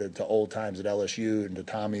together to old times at LSU and to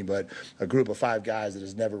Tommy, but a group of 5 guys that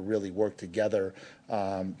has never really worked together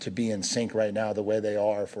to be in sync right now the way they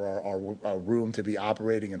are, for our room to be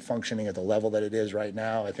operating and functioning at the level that it is right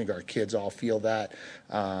now. I think our kids all feel that.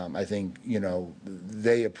 I think,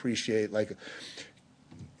 they appreciate,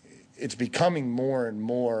 it's becoming more and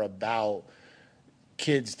more about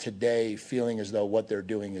kids today feeling as though what they're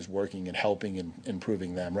doing is working and helping and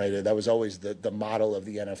improving them, right? That was always the model of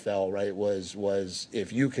the NFL, right? Was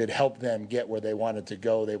if you could help them get where they wanted to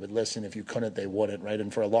go, they would listen. If you couldn't, they wouldn't, right?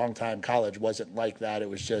 And for a long time, college wasn't like that. It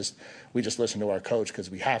was just, we just listen to our coach because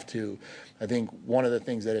we have to. I think one of the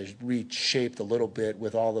things that has reshaped a little bit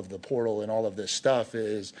with all of the portal and all of this stuff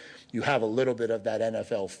is you have a little bit of that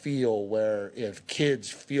NFL feel, where if kids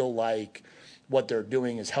feel like what they're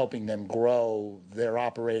doing is helping them grow, they're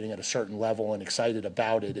operating at a certain level and excited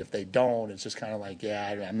about it. If they don't, it's just kind of like,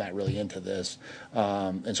 yeah, I'm not really into this.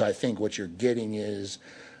 And so I think what you're getting is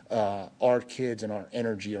our kids and our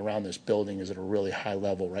energy around this building is at a really high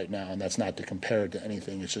level right now. And that's not to compare it to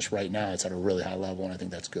anything. It's just right now it's at a really high level, and I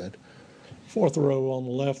think that's good. 4th row on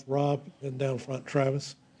the left, Rob, and down front,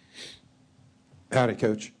 Travis. Howdy,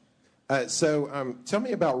 Coach. Tell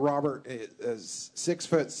me about Robert,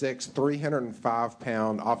 6'6",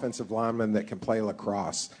 305-pound offensive lineman that can play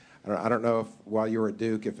lacrosse. I don't know if while you were at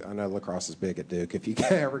Duke, if I know lacrosse is big at Duke, if you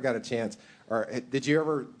ever got a chance, or did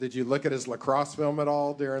you look at his lacrosse film at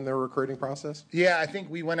all during the recruiting process? Yeah, I think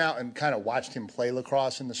we went out and kind of watched him play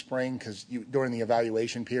lacrosse in the spring because during the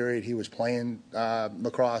evaluation period he was playing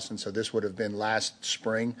lacrosse, and so this would have been last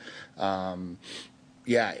spring.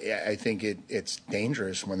 Yeah, I think it's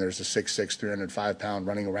dangerous when there's a 6'6", 305-pound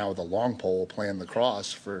running around with a long pole playing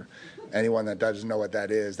lacrosse. For anyone that doesn't know what that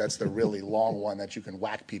is, that's the really long one that you can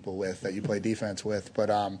whack people with, that you play defense with. But,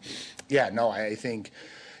 I think –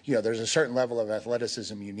 there's a certain level of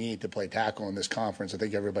athleticism you need to play tackle in this conference. I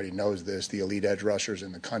think everybody knows this. The elite edge rushers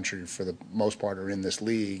in the country, for the most part, are in this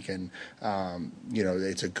league. And,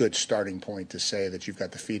 it's a good starting point to say that you've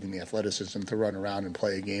got the feet and the athleticism to run around and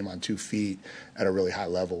play a game on 2 feet at a really high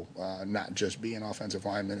level, not just be an offensive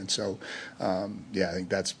lineman. And so, I think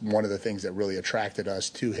that's one of the things that really attracted us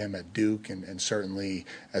to him at Duke. And certainly,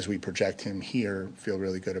 as we project him here, feel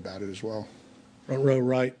really good about it as well. Front row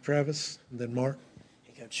right, Travis, and then Mark.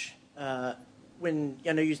 Coach, when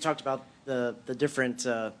I know you talked about the different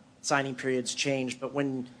signing periods change, but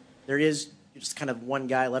when there is just kind of one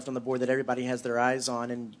guy left on the board that everybody has their eyes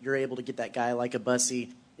on, and you're able to get that guy like a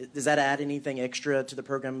Bussey, does that add anything extra to the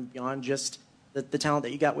program beyond just the talent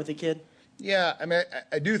that you got with the kid? Yeah, I mean,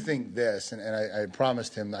 I do think this, and I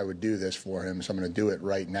promised him I would do this for him, so I'm going to do it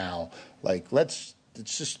right now. Like, let's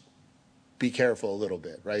just be careful a little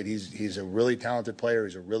bit, right? He's a really talented player.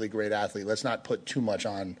 He's a really great athlete. Let's not put too much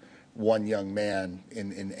on one young man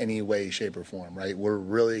in any way, shape, or form, right? We're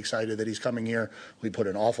really excited that he's coming here. We put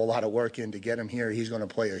an awful lot of work in to get him here. He's going to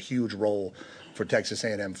play a huge role for Texas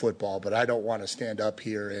A&M football, but I don't want to stand up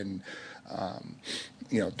here and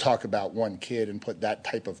talk about one kid and put that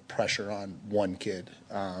type of pressure on one kid.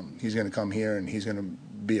 He's going to come here and he's going to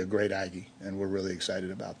be a great Aggie, and we're really excited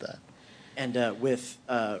about that. And with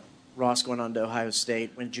Ross going on to Ohio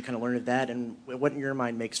State, when did you kind of learn of that, and what in your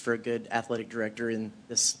mind makes for a good athletic director in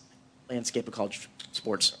this landscape of college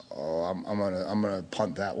sports? Oh, I'm gonna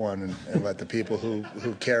punt that one and let the people who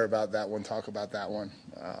care about that one talk about that one.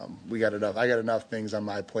 I got enough things on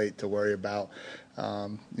my plate to worry about.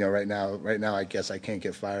 Right now I guess I can't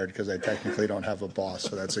get fired because I technically don't have a boss,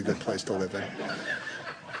 so that's a good place to live in.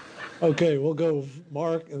 Okay, we'll go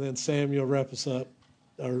Mark, and then Sam, you'll wrap us up.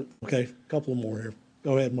 Okay, a couple more here.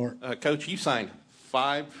 Go ahead, Mark. Coach, you signed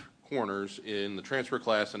 5 corners in the transfer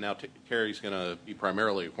class, and now Terry's going to be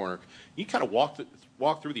primarily a corner. You kind of walk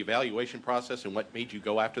through the evaluation process and what made you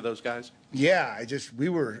go after those guys? Yeah, we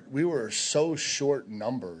were so short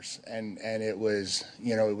numbers, and it was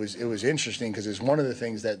interesting because it's one of the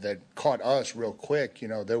things that caught us real quick.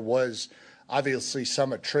 There was obviously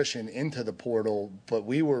some attrition into the portal, but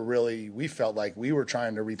we felt like we were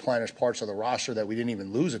trying to replenish parts of the roster that we didn't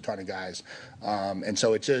even lose a ton of guys. And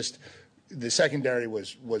so the secondary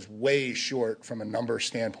was way short from a number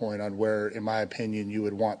standpoint on where, in my opinion, you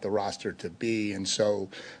would want the roster to be. And so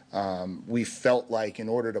we felt like in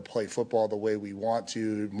order to play football the way we want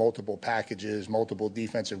to, multiple packages, multiple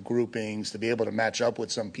defensive groupings, to be able to match up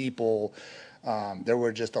with some people, there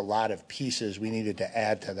were just a lot of pieces we needed to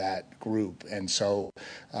add to that group. And so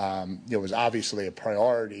it was obviously a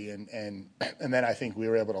priority. And then I think we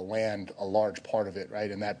were able to land a large part of it,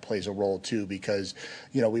 right? And that plays a role, too, because,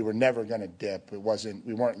 we were never going to dip. We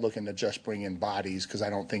weren't looking to just bring in bodies, because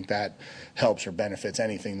I don't think that helps or benefits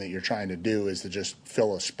anything that you're trying to do, is to just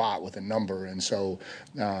fill a spot with a number. And so,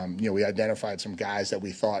 we identified some guys that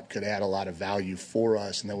we thought could add a lot of value for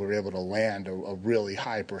us, and then we were able to land a really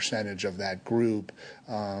high percentage of that group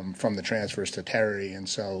from the transfers to Terry. And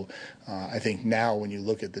so I think now when you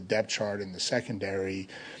look at the depth chart in the secondary,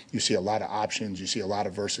 you see a lot of options, you see a lot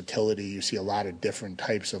of versatility, you see a lot of different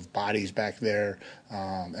types of bodies back there,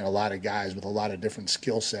 and a lot of guys with a lot of different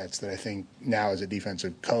skill sets that I think now as a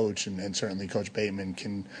defensive coach and certainly Coach Bateman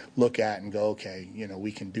can look at and go, okay,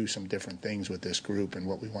 we can do some different things with this group and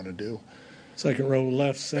what we want to do. Second row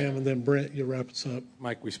left, Sam, and then Brent, you wrap us up.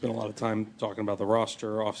 Mike, we spent a lot of time talking about the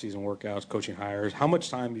roster, off-season workouts, coaching hires. How much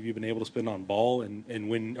time have you been able to spend on ball, and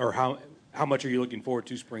when, or how much are you looking forward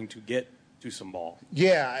to spring to get to some ball?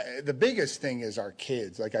 Yeah, the biggest thing is our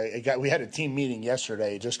kids. Like we had a team meeting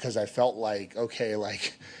yesterday just because I felt like, okay,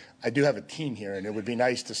 like I do have a team here, and it would be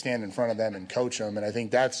nice to stand in front of them and coach them. And I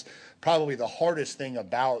think that's probably the hardest thing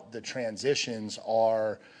about the transitions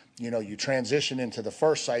are, you transition into the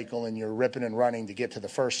first cycle and you're ripping and running to get to the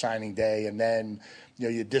first signing day, and then,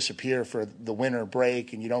 you disappear for the winter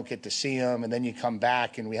break and you don't get to see them, and then you come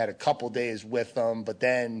back and we had a couple days with them, but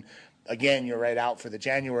then again, you're right out for the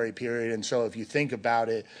January period. And so if you think about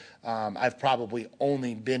it, I've probably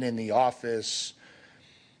only been in the office,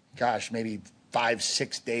 maybe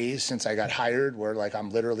 5-6 days since I got hired, where like I'm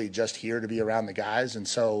literally just here to be around the guys. And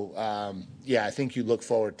so, I think you look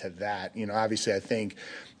forward to that. Obviously I think,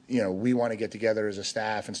 we want to get together as a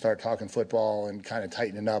staff and start talking football and kind of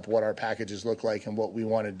tightening up what our packages look like and what we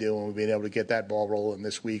want to do. And we've been able to get that ball rolling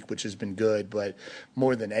this week, which has been good. But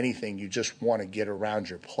more than anything, you just want to get around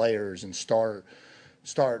your players and start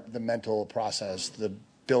the mental process, the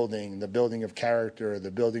building of character,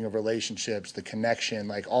 the building of relationships, the connection,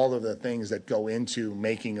 like all of the things that go into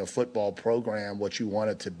making a football program what you want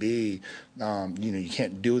it to be. You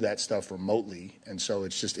can't do that stuff remotely. And so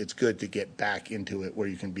it's good to get back into it where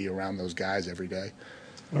you can be around those guys every day.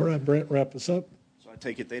 All right, Brent, wrap us up. So I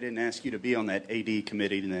take it they didn't ask you to be on that AD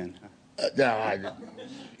committee then? No,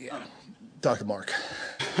 talk to Mark.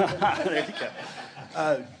 There you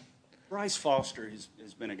go. Bryce Foster has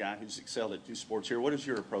been a guy who's excelled at 2 sports here. What is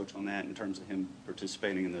your approach on that in terms of him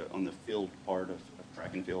participating on the field part of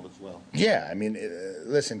track and field as well? Yeah, I mean,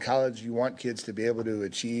 listen, college, you want kids to be able to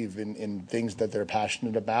achieve in things that they're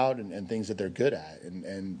passionate about and things that they're good at.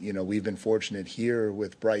 And we've been fortunate here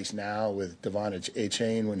with Bryce now, with Devon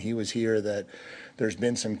Achane when he was here, that there's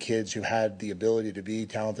been some kids who had the ability to be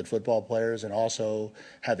talented football players and also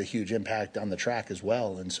have a huge impact on the track as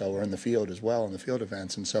well. And so we're in the field as well, in the field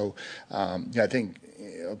events. And so I think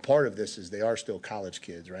part of this is they are still college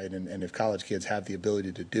kids, right? And if college kids have the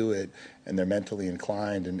ability to do it and they're mentally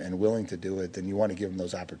inclined and willing to do it, then you want to give them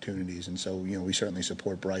those opportunities. And so, we certainly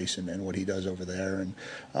support Bryce and what he does over there. And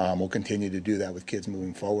we'll continue to do that with kids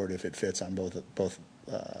moving forward if it fits on both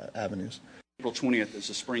avenues. April 20th is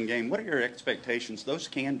a spring game. What are your expectations? Those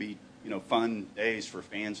can be, fun days for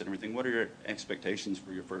fans and everything. What are your expectations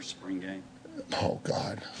for your first spring game? Oh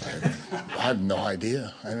God, I have no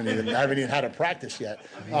idea. I haven't even had a practice yet.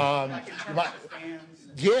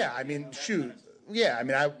 Shoot. Yeah,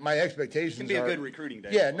 my expectations it can be a good recruiting day.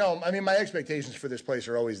 Yeah, my expectations for this place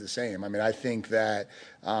are always the same. I think that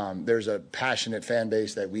there's a passionate fan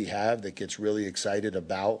base that we have that gets really excited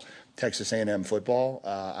about Texas A&M football.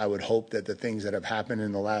 I would hope that the things that have happened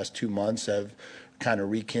in the last 2 months have kind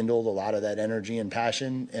of rekindled a lot of that energy and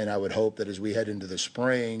passion, and I would hope that as we head into the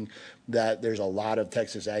spring that there's a lot of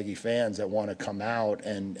Texas Aggie fans that want to come out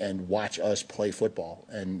and watch us play football.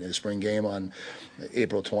 And the spring game on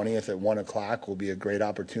April 20th at 1 o'clock will be a great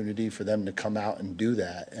opportunity for them to come out and do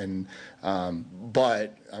that. And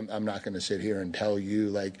but I'm not going to sit here and tell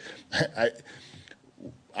you,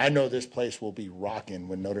 I know this place will be rocking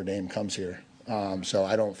when Notre Dame comes here. So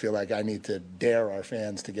I don't feel like I need to dare our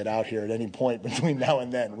fans to get out here at any point between now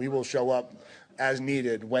and then. We will show up as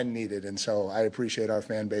needed, when needed. And so I appreciate our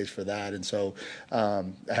fan base for that. And so I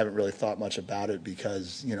haven't really thought much about it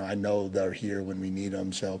because, I know they're here when we need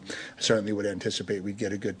them. So I certainly would anticipate we'd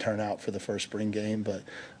get a good turnout for the first spring game. But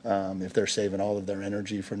if they're saving all of their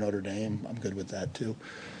energy for Notre Dame, I'm good with that too.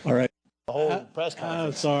 All right. The whole press conference.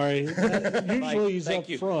 I'm sorry. Usually he's up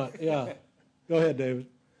front. Yeah. Go ahead, David.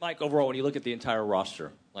 Mike, overall, when you look at the entire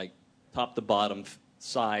roster, like top to bottom,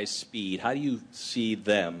 size, speed, how do you see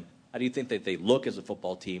them? How do you think that they look as a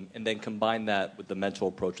football team? And then combine that with the mental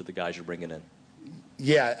approach of the guys you're bringing in.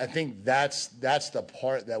 Yeah, I think that's the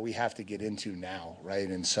part that we have to get into now, right?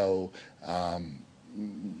 And so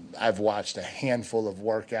I've watched a handful of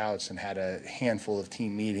workouts and had a handful of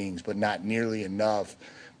team meetings, but not nearly enough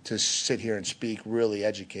to sit here and speak really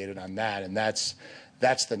educated on that. And that's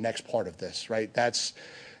the next part of this, right?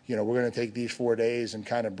 We're going to take these 4 days and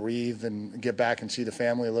kind of breathe and get back and see the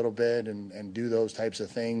family a little bit and do those types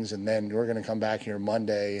of things. And then we're going to come back here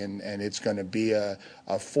Monday and it's going to be a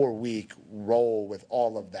 4-week roll with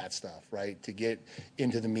all of that stuff, right? To get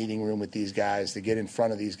into the meeting room with these guys, to get in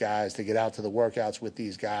front of these guys, to get out to the workouts with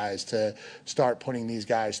these guys, to start putting these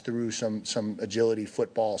guys through some agility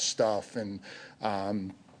football stuff. And I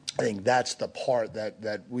think that's the part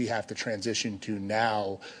that we have to transition to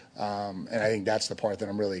now. And I think that's the part that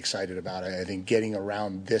I'm really excited about. I think getting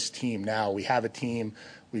around this team now, we have a team,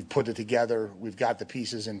 we've put it together, we've got the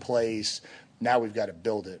pieces in place. Now we've got to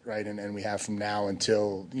build it, right? And we have from now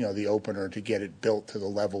until, the opener to get it built to the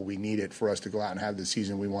level we need it for us to go out and have the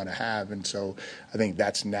season we want to have. And so I think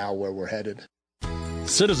that's now where we're headed.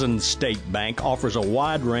 Citizens State Bank offers a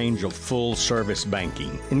wide range of full-service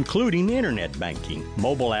banking, including internet banking,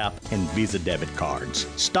 mobile app, and Visa debit cards.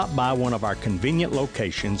 Stop by one of our convenient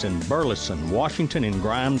locations in Burleson, Washington, and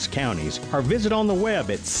Grimes counties, or visit on the web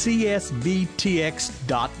at csbtx.bank.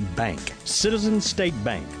 Citizens State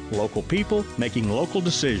Bank. Local people making local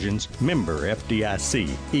decisions. Member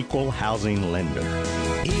FDIC. Equal housing lender.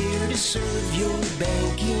 Here to serve your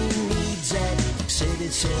banking needs at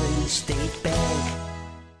Citizens State Bank.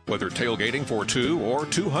 Whether tailgating for 2 or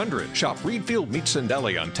 200, shop Reedfield Meats and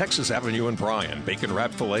Deli on Texas Avenue in Bryan. Bacon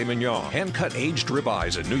wrapped filet mignon, hand-cut aged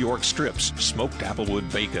ribeyes and New York strips, smoked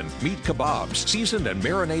applewood bacon, meat kebabs, seasoned and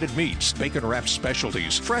marinated meats, bacon wrapped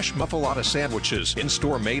specialties, fresh muffalata sandwiches,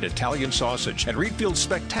 in-store made Italian sausage, and Reedfield's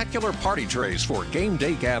spectacular party trays for game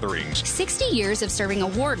day gatherings. 60 years of serving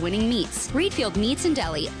award-winning meats. Reedfield Meats and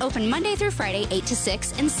Deli, open Monday through Friday 8 to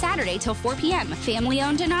 6 and Saturday till 4 p.m.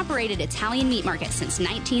 Family-owned and operated Italian meat market since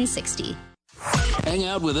 1960. Hang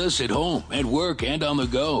out with us at home, at work, and on the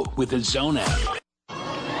go with the Zone app.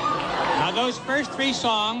 Now, those first three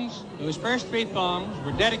songs were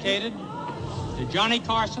dedicated to Johnny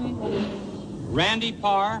Carson, Randy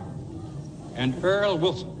Parr, and Earl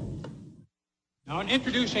Wilson. Now, in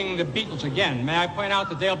introducing the Beatles again, may I point out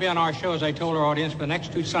that they'll be on our show, as I told our audience, for the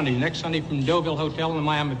next 2 Sundays. Next Sunday from Deauville Hotel in the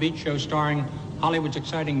Miami Beach show starring Hollywood's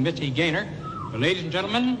exciting Mitzi Gaynor. But ladies and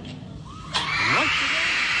gentlemen, once again...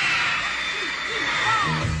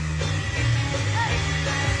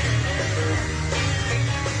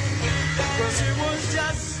 She was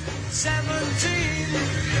just 17,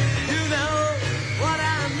 you know what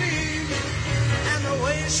I mean, and the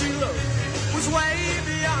way she looked was way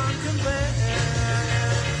beyond compare.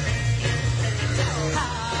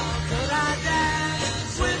 How could I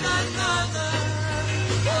dance with another?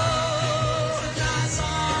 Oh, and I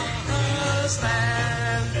saw her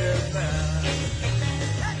standing there.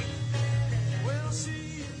 Well,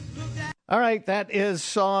 she looked at... All right, that is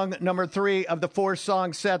song number 3 of the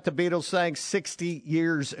 4-song set the Beatles sang 60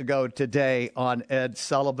 years ago today on Ed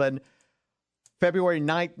Sullivan. February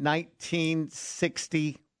 9th,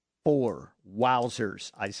 1964.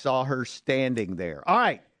 Wowzers. I saw her standing there. All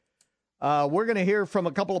right. We're going to hear from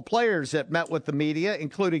a couple of players that met with the media,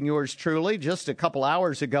 including yours truly, just a couple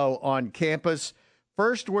hours ago on campus.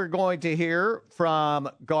 First, we're going to hear from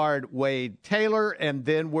guard Wade Taylor, and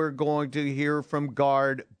then we're going to hear from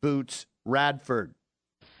guard Boots Radford.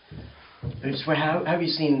 How have you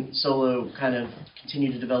seen Solo kind of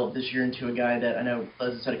continue to develop this year into a guy that I know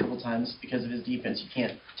Buzz has said a couple times because of his defense, you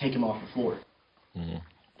can't take him off the floor?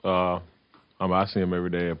 I see him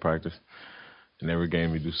every day at practice. In every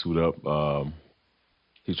game, he do suit up.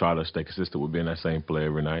 He try to stay consistent with being that same player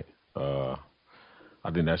every night. I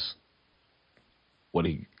think that's what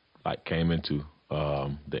he came into,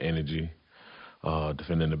 the energy,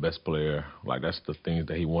 defending the best player. That's the things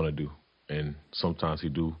that he want to do. And sometimes he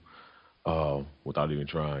do without even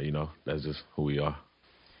trying, That's just who we are.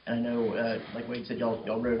 And I know, like Wade said,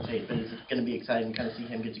 y'all rotate, but is it going to be exciting to kind of see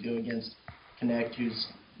him get to go against Connect, who's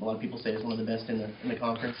a lot of people say is one of the best in the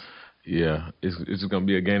conference? Yeah, it's just going to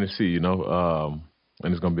be a game to see, and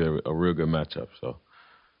it's going to be a real good matchup, so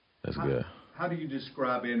that's good. How do you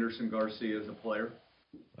describe Anderson Garcia as a player?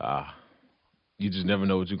 You just never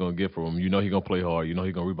know what you're going to get from him. He's going to play hard. He's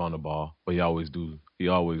going to rebound the ball, but he always do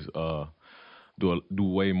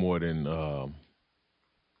way more than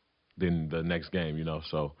the next game,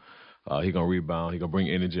 So he going to rebound. He going to bring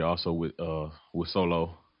energy also with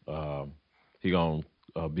Solo. He going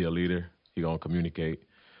to be a leader. He going to communicate.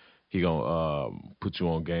 He going to put you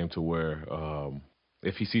on game to where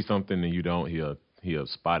if he sees something and you don't, he'll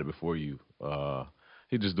spot it before you.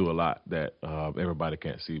 He just do a lot that everybody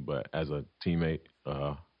can't see, but as a teammate,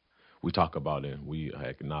 we talk about it and we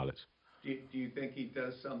acknowledge. Do you think he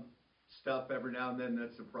does some stuff every now and then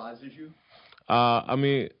that surprises you? I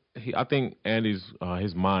think Andy's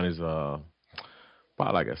his mind is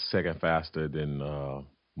probably like a second faster than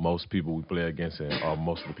most people we play against or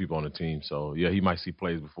most of the people on the team. So, yeah, he might see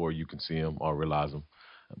plays before you can see him or realize them,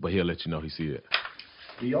 but he'll let you know he see it.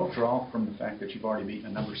 Do y'all draw from the fact that you've already beaten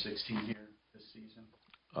a number 16 here this season?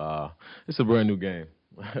 It's a brand new game.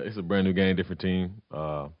 It's a brand new game, different team.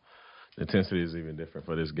 The intensity is even different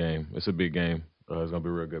for this game. It's a big game. It's going to be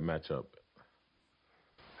a real good matchup.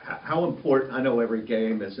 How important, I know every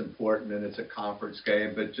game is important and it's a conference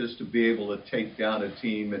game, but just to be able to take down a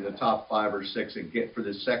team in the top 5 or 6 and get for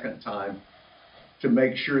the second time to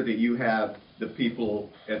make sure that you have the people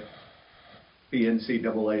at the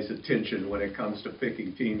NCAA's attention when it comes to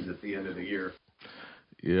picking teams at the end of the year.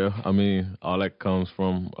 Yeah, all that comes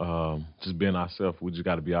from just being ourselves. We just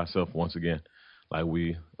got to be ourselves once again, like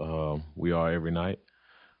we are every night.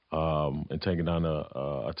 And taking down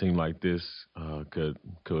a team like this could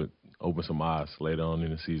open some eyes later on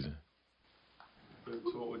in the season. So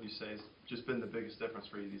what would you say has just been the biggest difference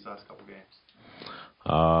for you these last couple games?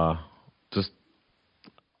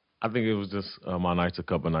 I think it was just my nights, a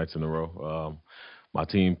couple nights in a row. My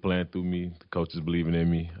team playing through me, the coaches believing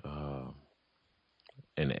in me,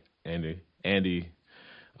 and Andy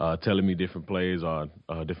telling me different plays or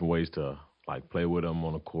different ways to play with them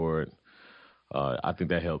on the court. I think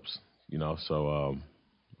that helps, So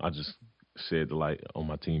I just shed the light on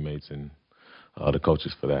my teammates and the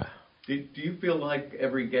coaches for that. Do you feel like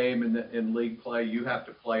every game in league play you have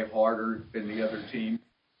to play harder than the other team?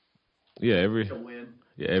 Yeah, to win.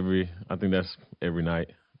 Yeah, I think that's every night,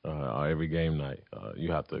 or every game night.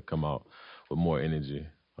 You have to come out with more energy,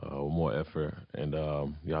 with more effort, and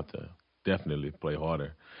you have to definitely play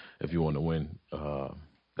harder if you want to win.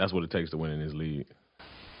 That's what it takes to win in this league.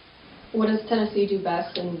 What does Tennessee do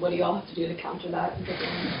best, and what do y'all have to do to counter that in the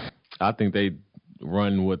game? I think they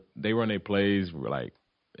run their plays like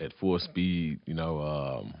at full speed,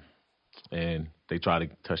 and they try to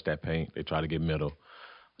touch that paint. They try to get middle.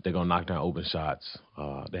 They're gonna knock down open shots.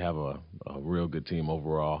 They have a real good team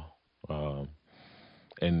overall,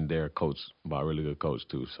 and they're coached by a really good coach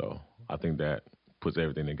too. So I think that puts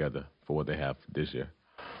everything together for what they have this year.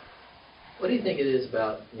 What do you think it is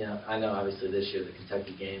about, I know obviously this year the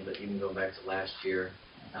Kentucky game, but even going back to last year,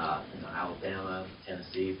 Alabama,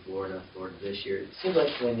 Tennessee, Florida this year, it seems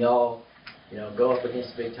like when y'all, go up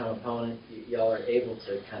against a big-time opponent, y'all are able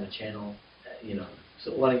to kind of channel,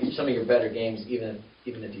 some of your better games, even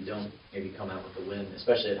if you don't maybe come out with a win,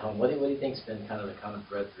 especially at home. What do you think's been kind of the common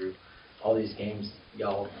thread through all these games?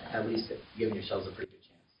 Y'all at least have given yourselves a pretty good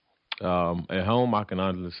chance. At home, I can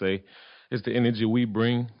honestly say it's the energy we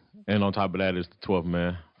bring. And on top of that is the 12th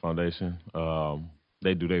man foundation.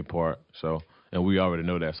 They do their part, and we already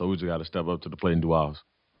know that. So we just got to step up to the plate and do ours.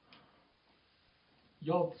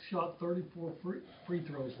 Y'all shot 34 free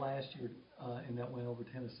throws last year in that win over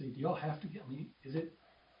Tennessee. Do y'all have to get? Is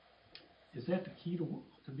that the key to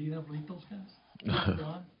being able to beat those guys?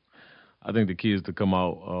 I think the key is to come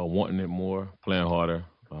out wanting it more, playing harder,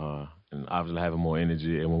 and obviously having more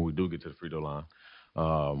energy. And when we do get to the free throw line.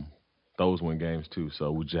 Those win games too,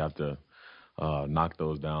 so we just have to knock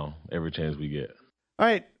those down every chance we get. All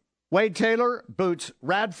right, Wade Taylor boots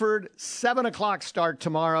Radford. 7 o'clock start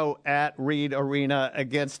tomorrow at Reed Arena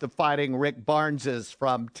against the Fighting Rick Barneses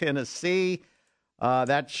from Tennessee.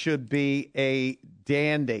 That should be a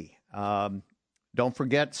dandy. Don't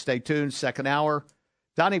forget, stay tuned, second hour.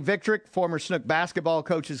 Donnie Victrick, former Snook basketball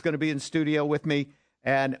coach, is going to be in studio with me.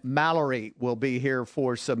 And Mallory will be here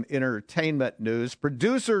for some entertainment news.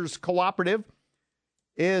 Producers Cooperative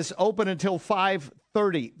is open until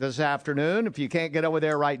 5:30 this afternoon. If you can't get over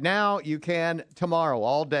there right now, you can tomorrow,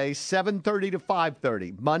 all day, 7:30 to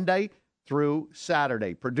 5:30, Monday through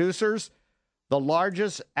Saturday. Producers, the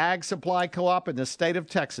largest ag supply co-op in the state of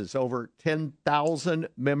Texas, over 10,000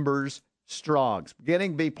 members strong. It's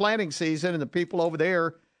beginning to be planting season, and the people over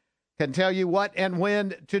there can tell you what and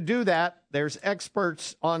when to do that. There's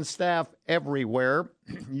experts on staff everywhere.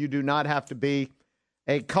 You do not have to be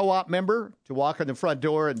a co-op member to walk in the front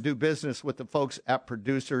door and do business with the folks at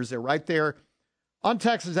Producers. They're right there on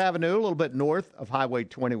Texas Avenue, a little bit north of Highway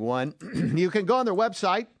 21. You can go on their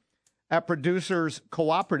website at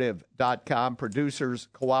producerscooperative.com,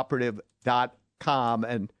 producerscooperative.com,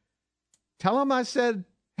 and tell them I said,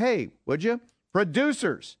 hey, would you?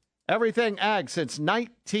 Producers. Everything ag since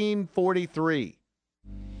 1943.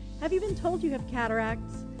 Have you been told you have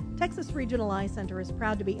cataracts? Texas Regional Eye Center is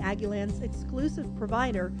proud to be Aggieland's exclusive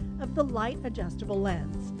provider of the Light Adjustable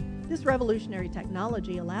Lens. This revolutionary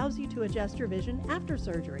technology allows you to adjust your vision after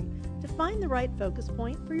surgery to find the right focus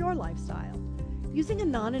point for your lifestyle. Using a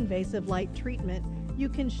non-invasive light treatment, you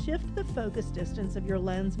can shift the focus distance of your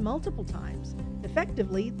lens multiple times,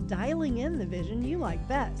 effectively dialing in the vision you like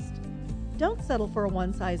best. Don't settle for a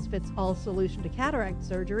one-size-fits-all solution to cataract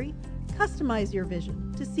surgery. Customize your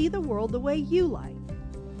vision to see the world the way you like.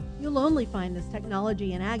 You'll only find this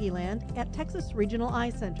technology in Aggieland at Texas Regional Eye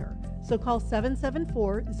Center. So call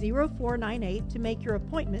 774-0498 to make your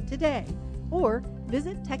appointment today, or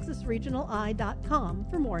visit texasregionaleye.com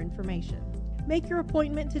for more information. Make your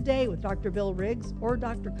appointment today with Dr. Bill Riggs or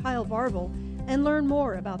Dr. Kyle Varvel and learn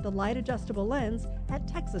more about the light adjustable lens at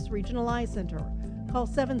Texas Regional Eye Center. Call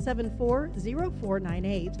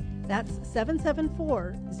 774-0498. That's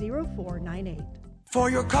 774-0498. For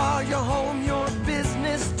your car, your home, your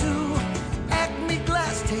business too, Acme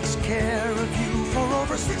Glass takes care of you. For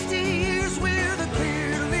over 60 years, we're the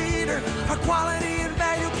clear leader. Our quality and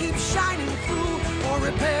value keeps shining through. For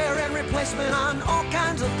repair and replacement on all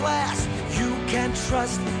kinds of glass, you can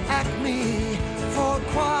trust Acme for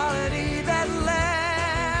quality that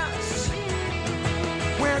lasts.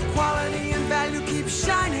 Where quality and value keep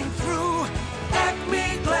shining through,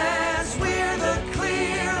 Acme Glass, we're the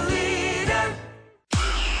clear leader.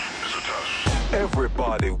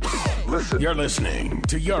 Everybody, listen. You're listening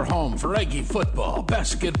to your home for Aggie football,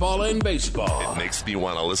 basketball, and baseball. It makes me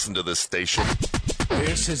want to listen to this station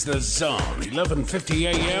This is The Zone, 1150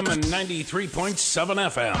 AM and 93.7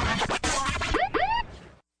 FM.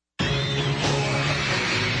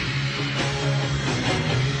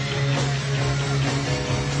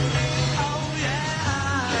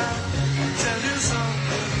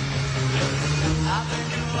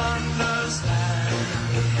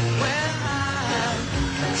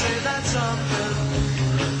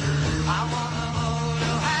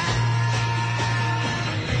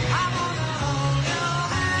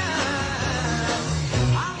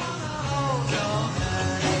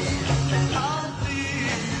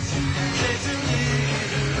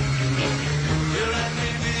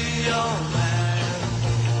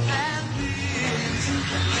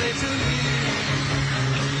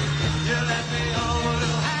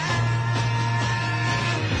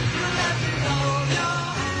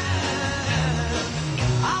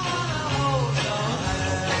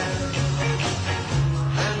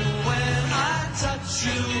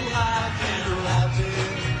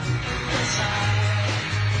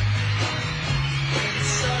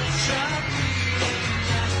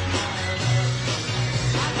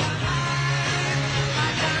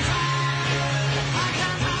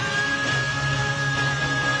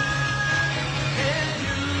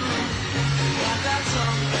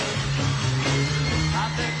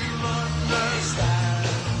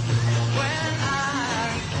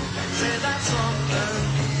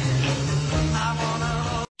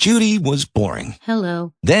 Judy was boring.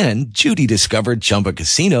 Hello. Then Judy discovered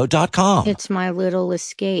ChumbaCasino.com. It's my little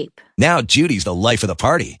escape. Now Judy's the life of the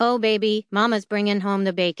party. Oh, baby, mama's bringing home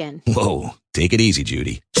the bacon. Whoa, take it easy,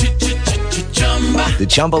 Judy. The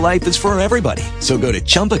Chumba life is for everybody. So go to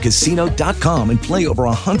ChumbaCasino.com and play over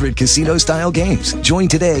 100 casino-style games. Join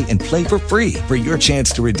today and play for free for your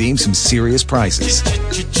chance to redeem some serious prizes.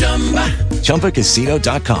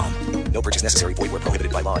 ChumbaCasino.com. No purchase necessary. Void where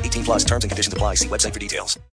prohibited by law. 18 plus terms and conditions apply. See website for details.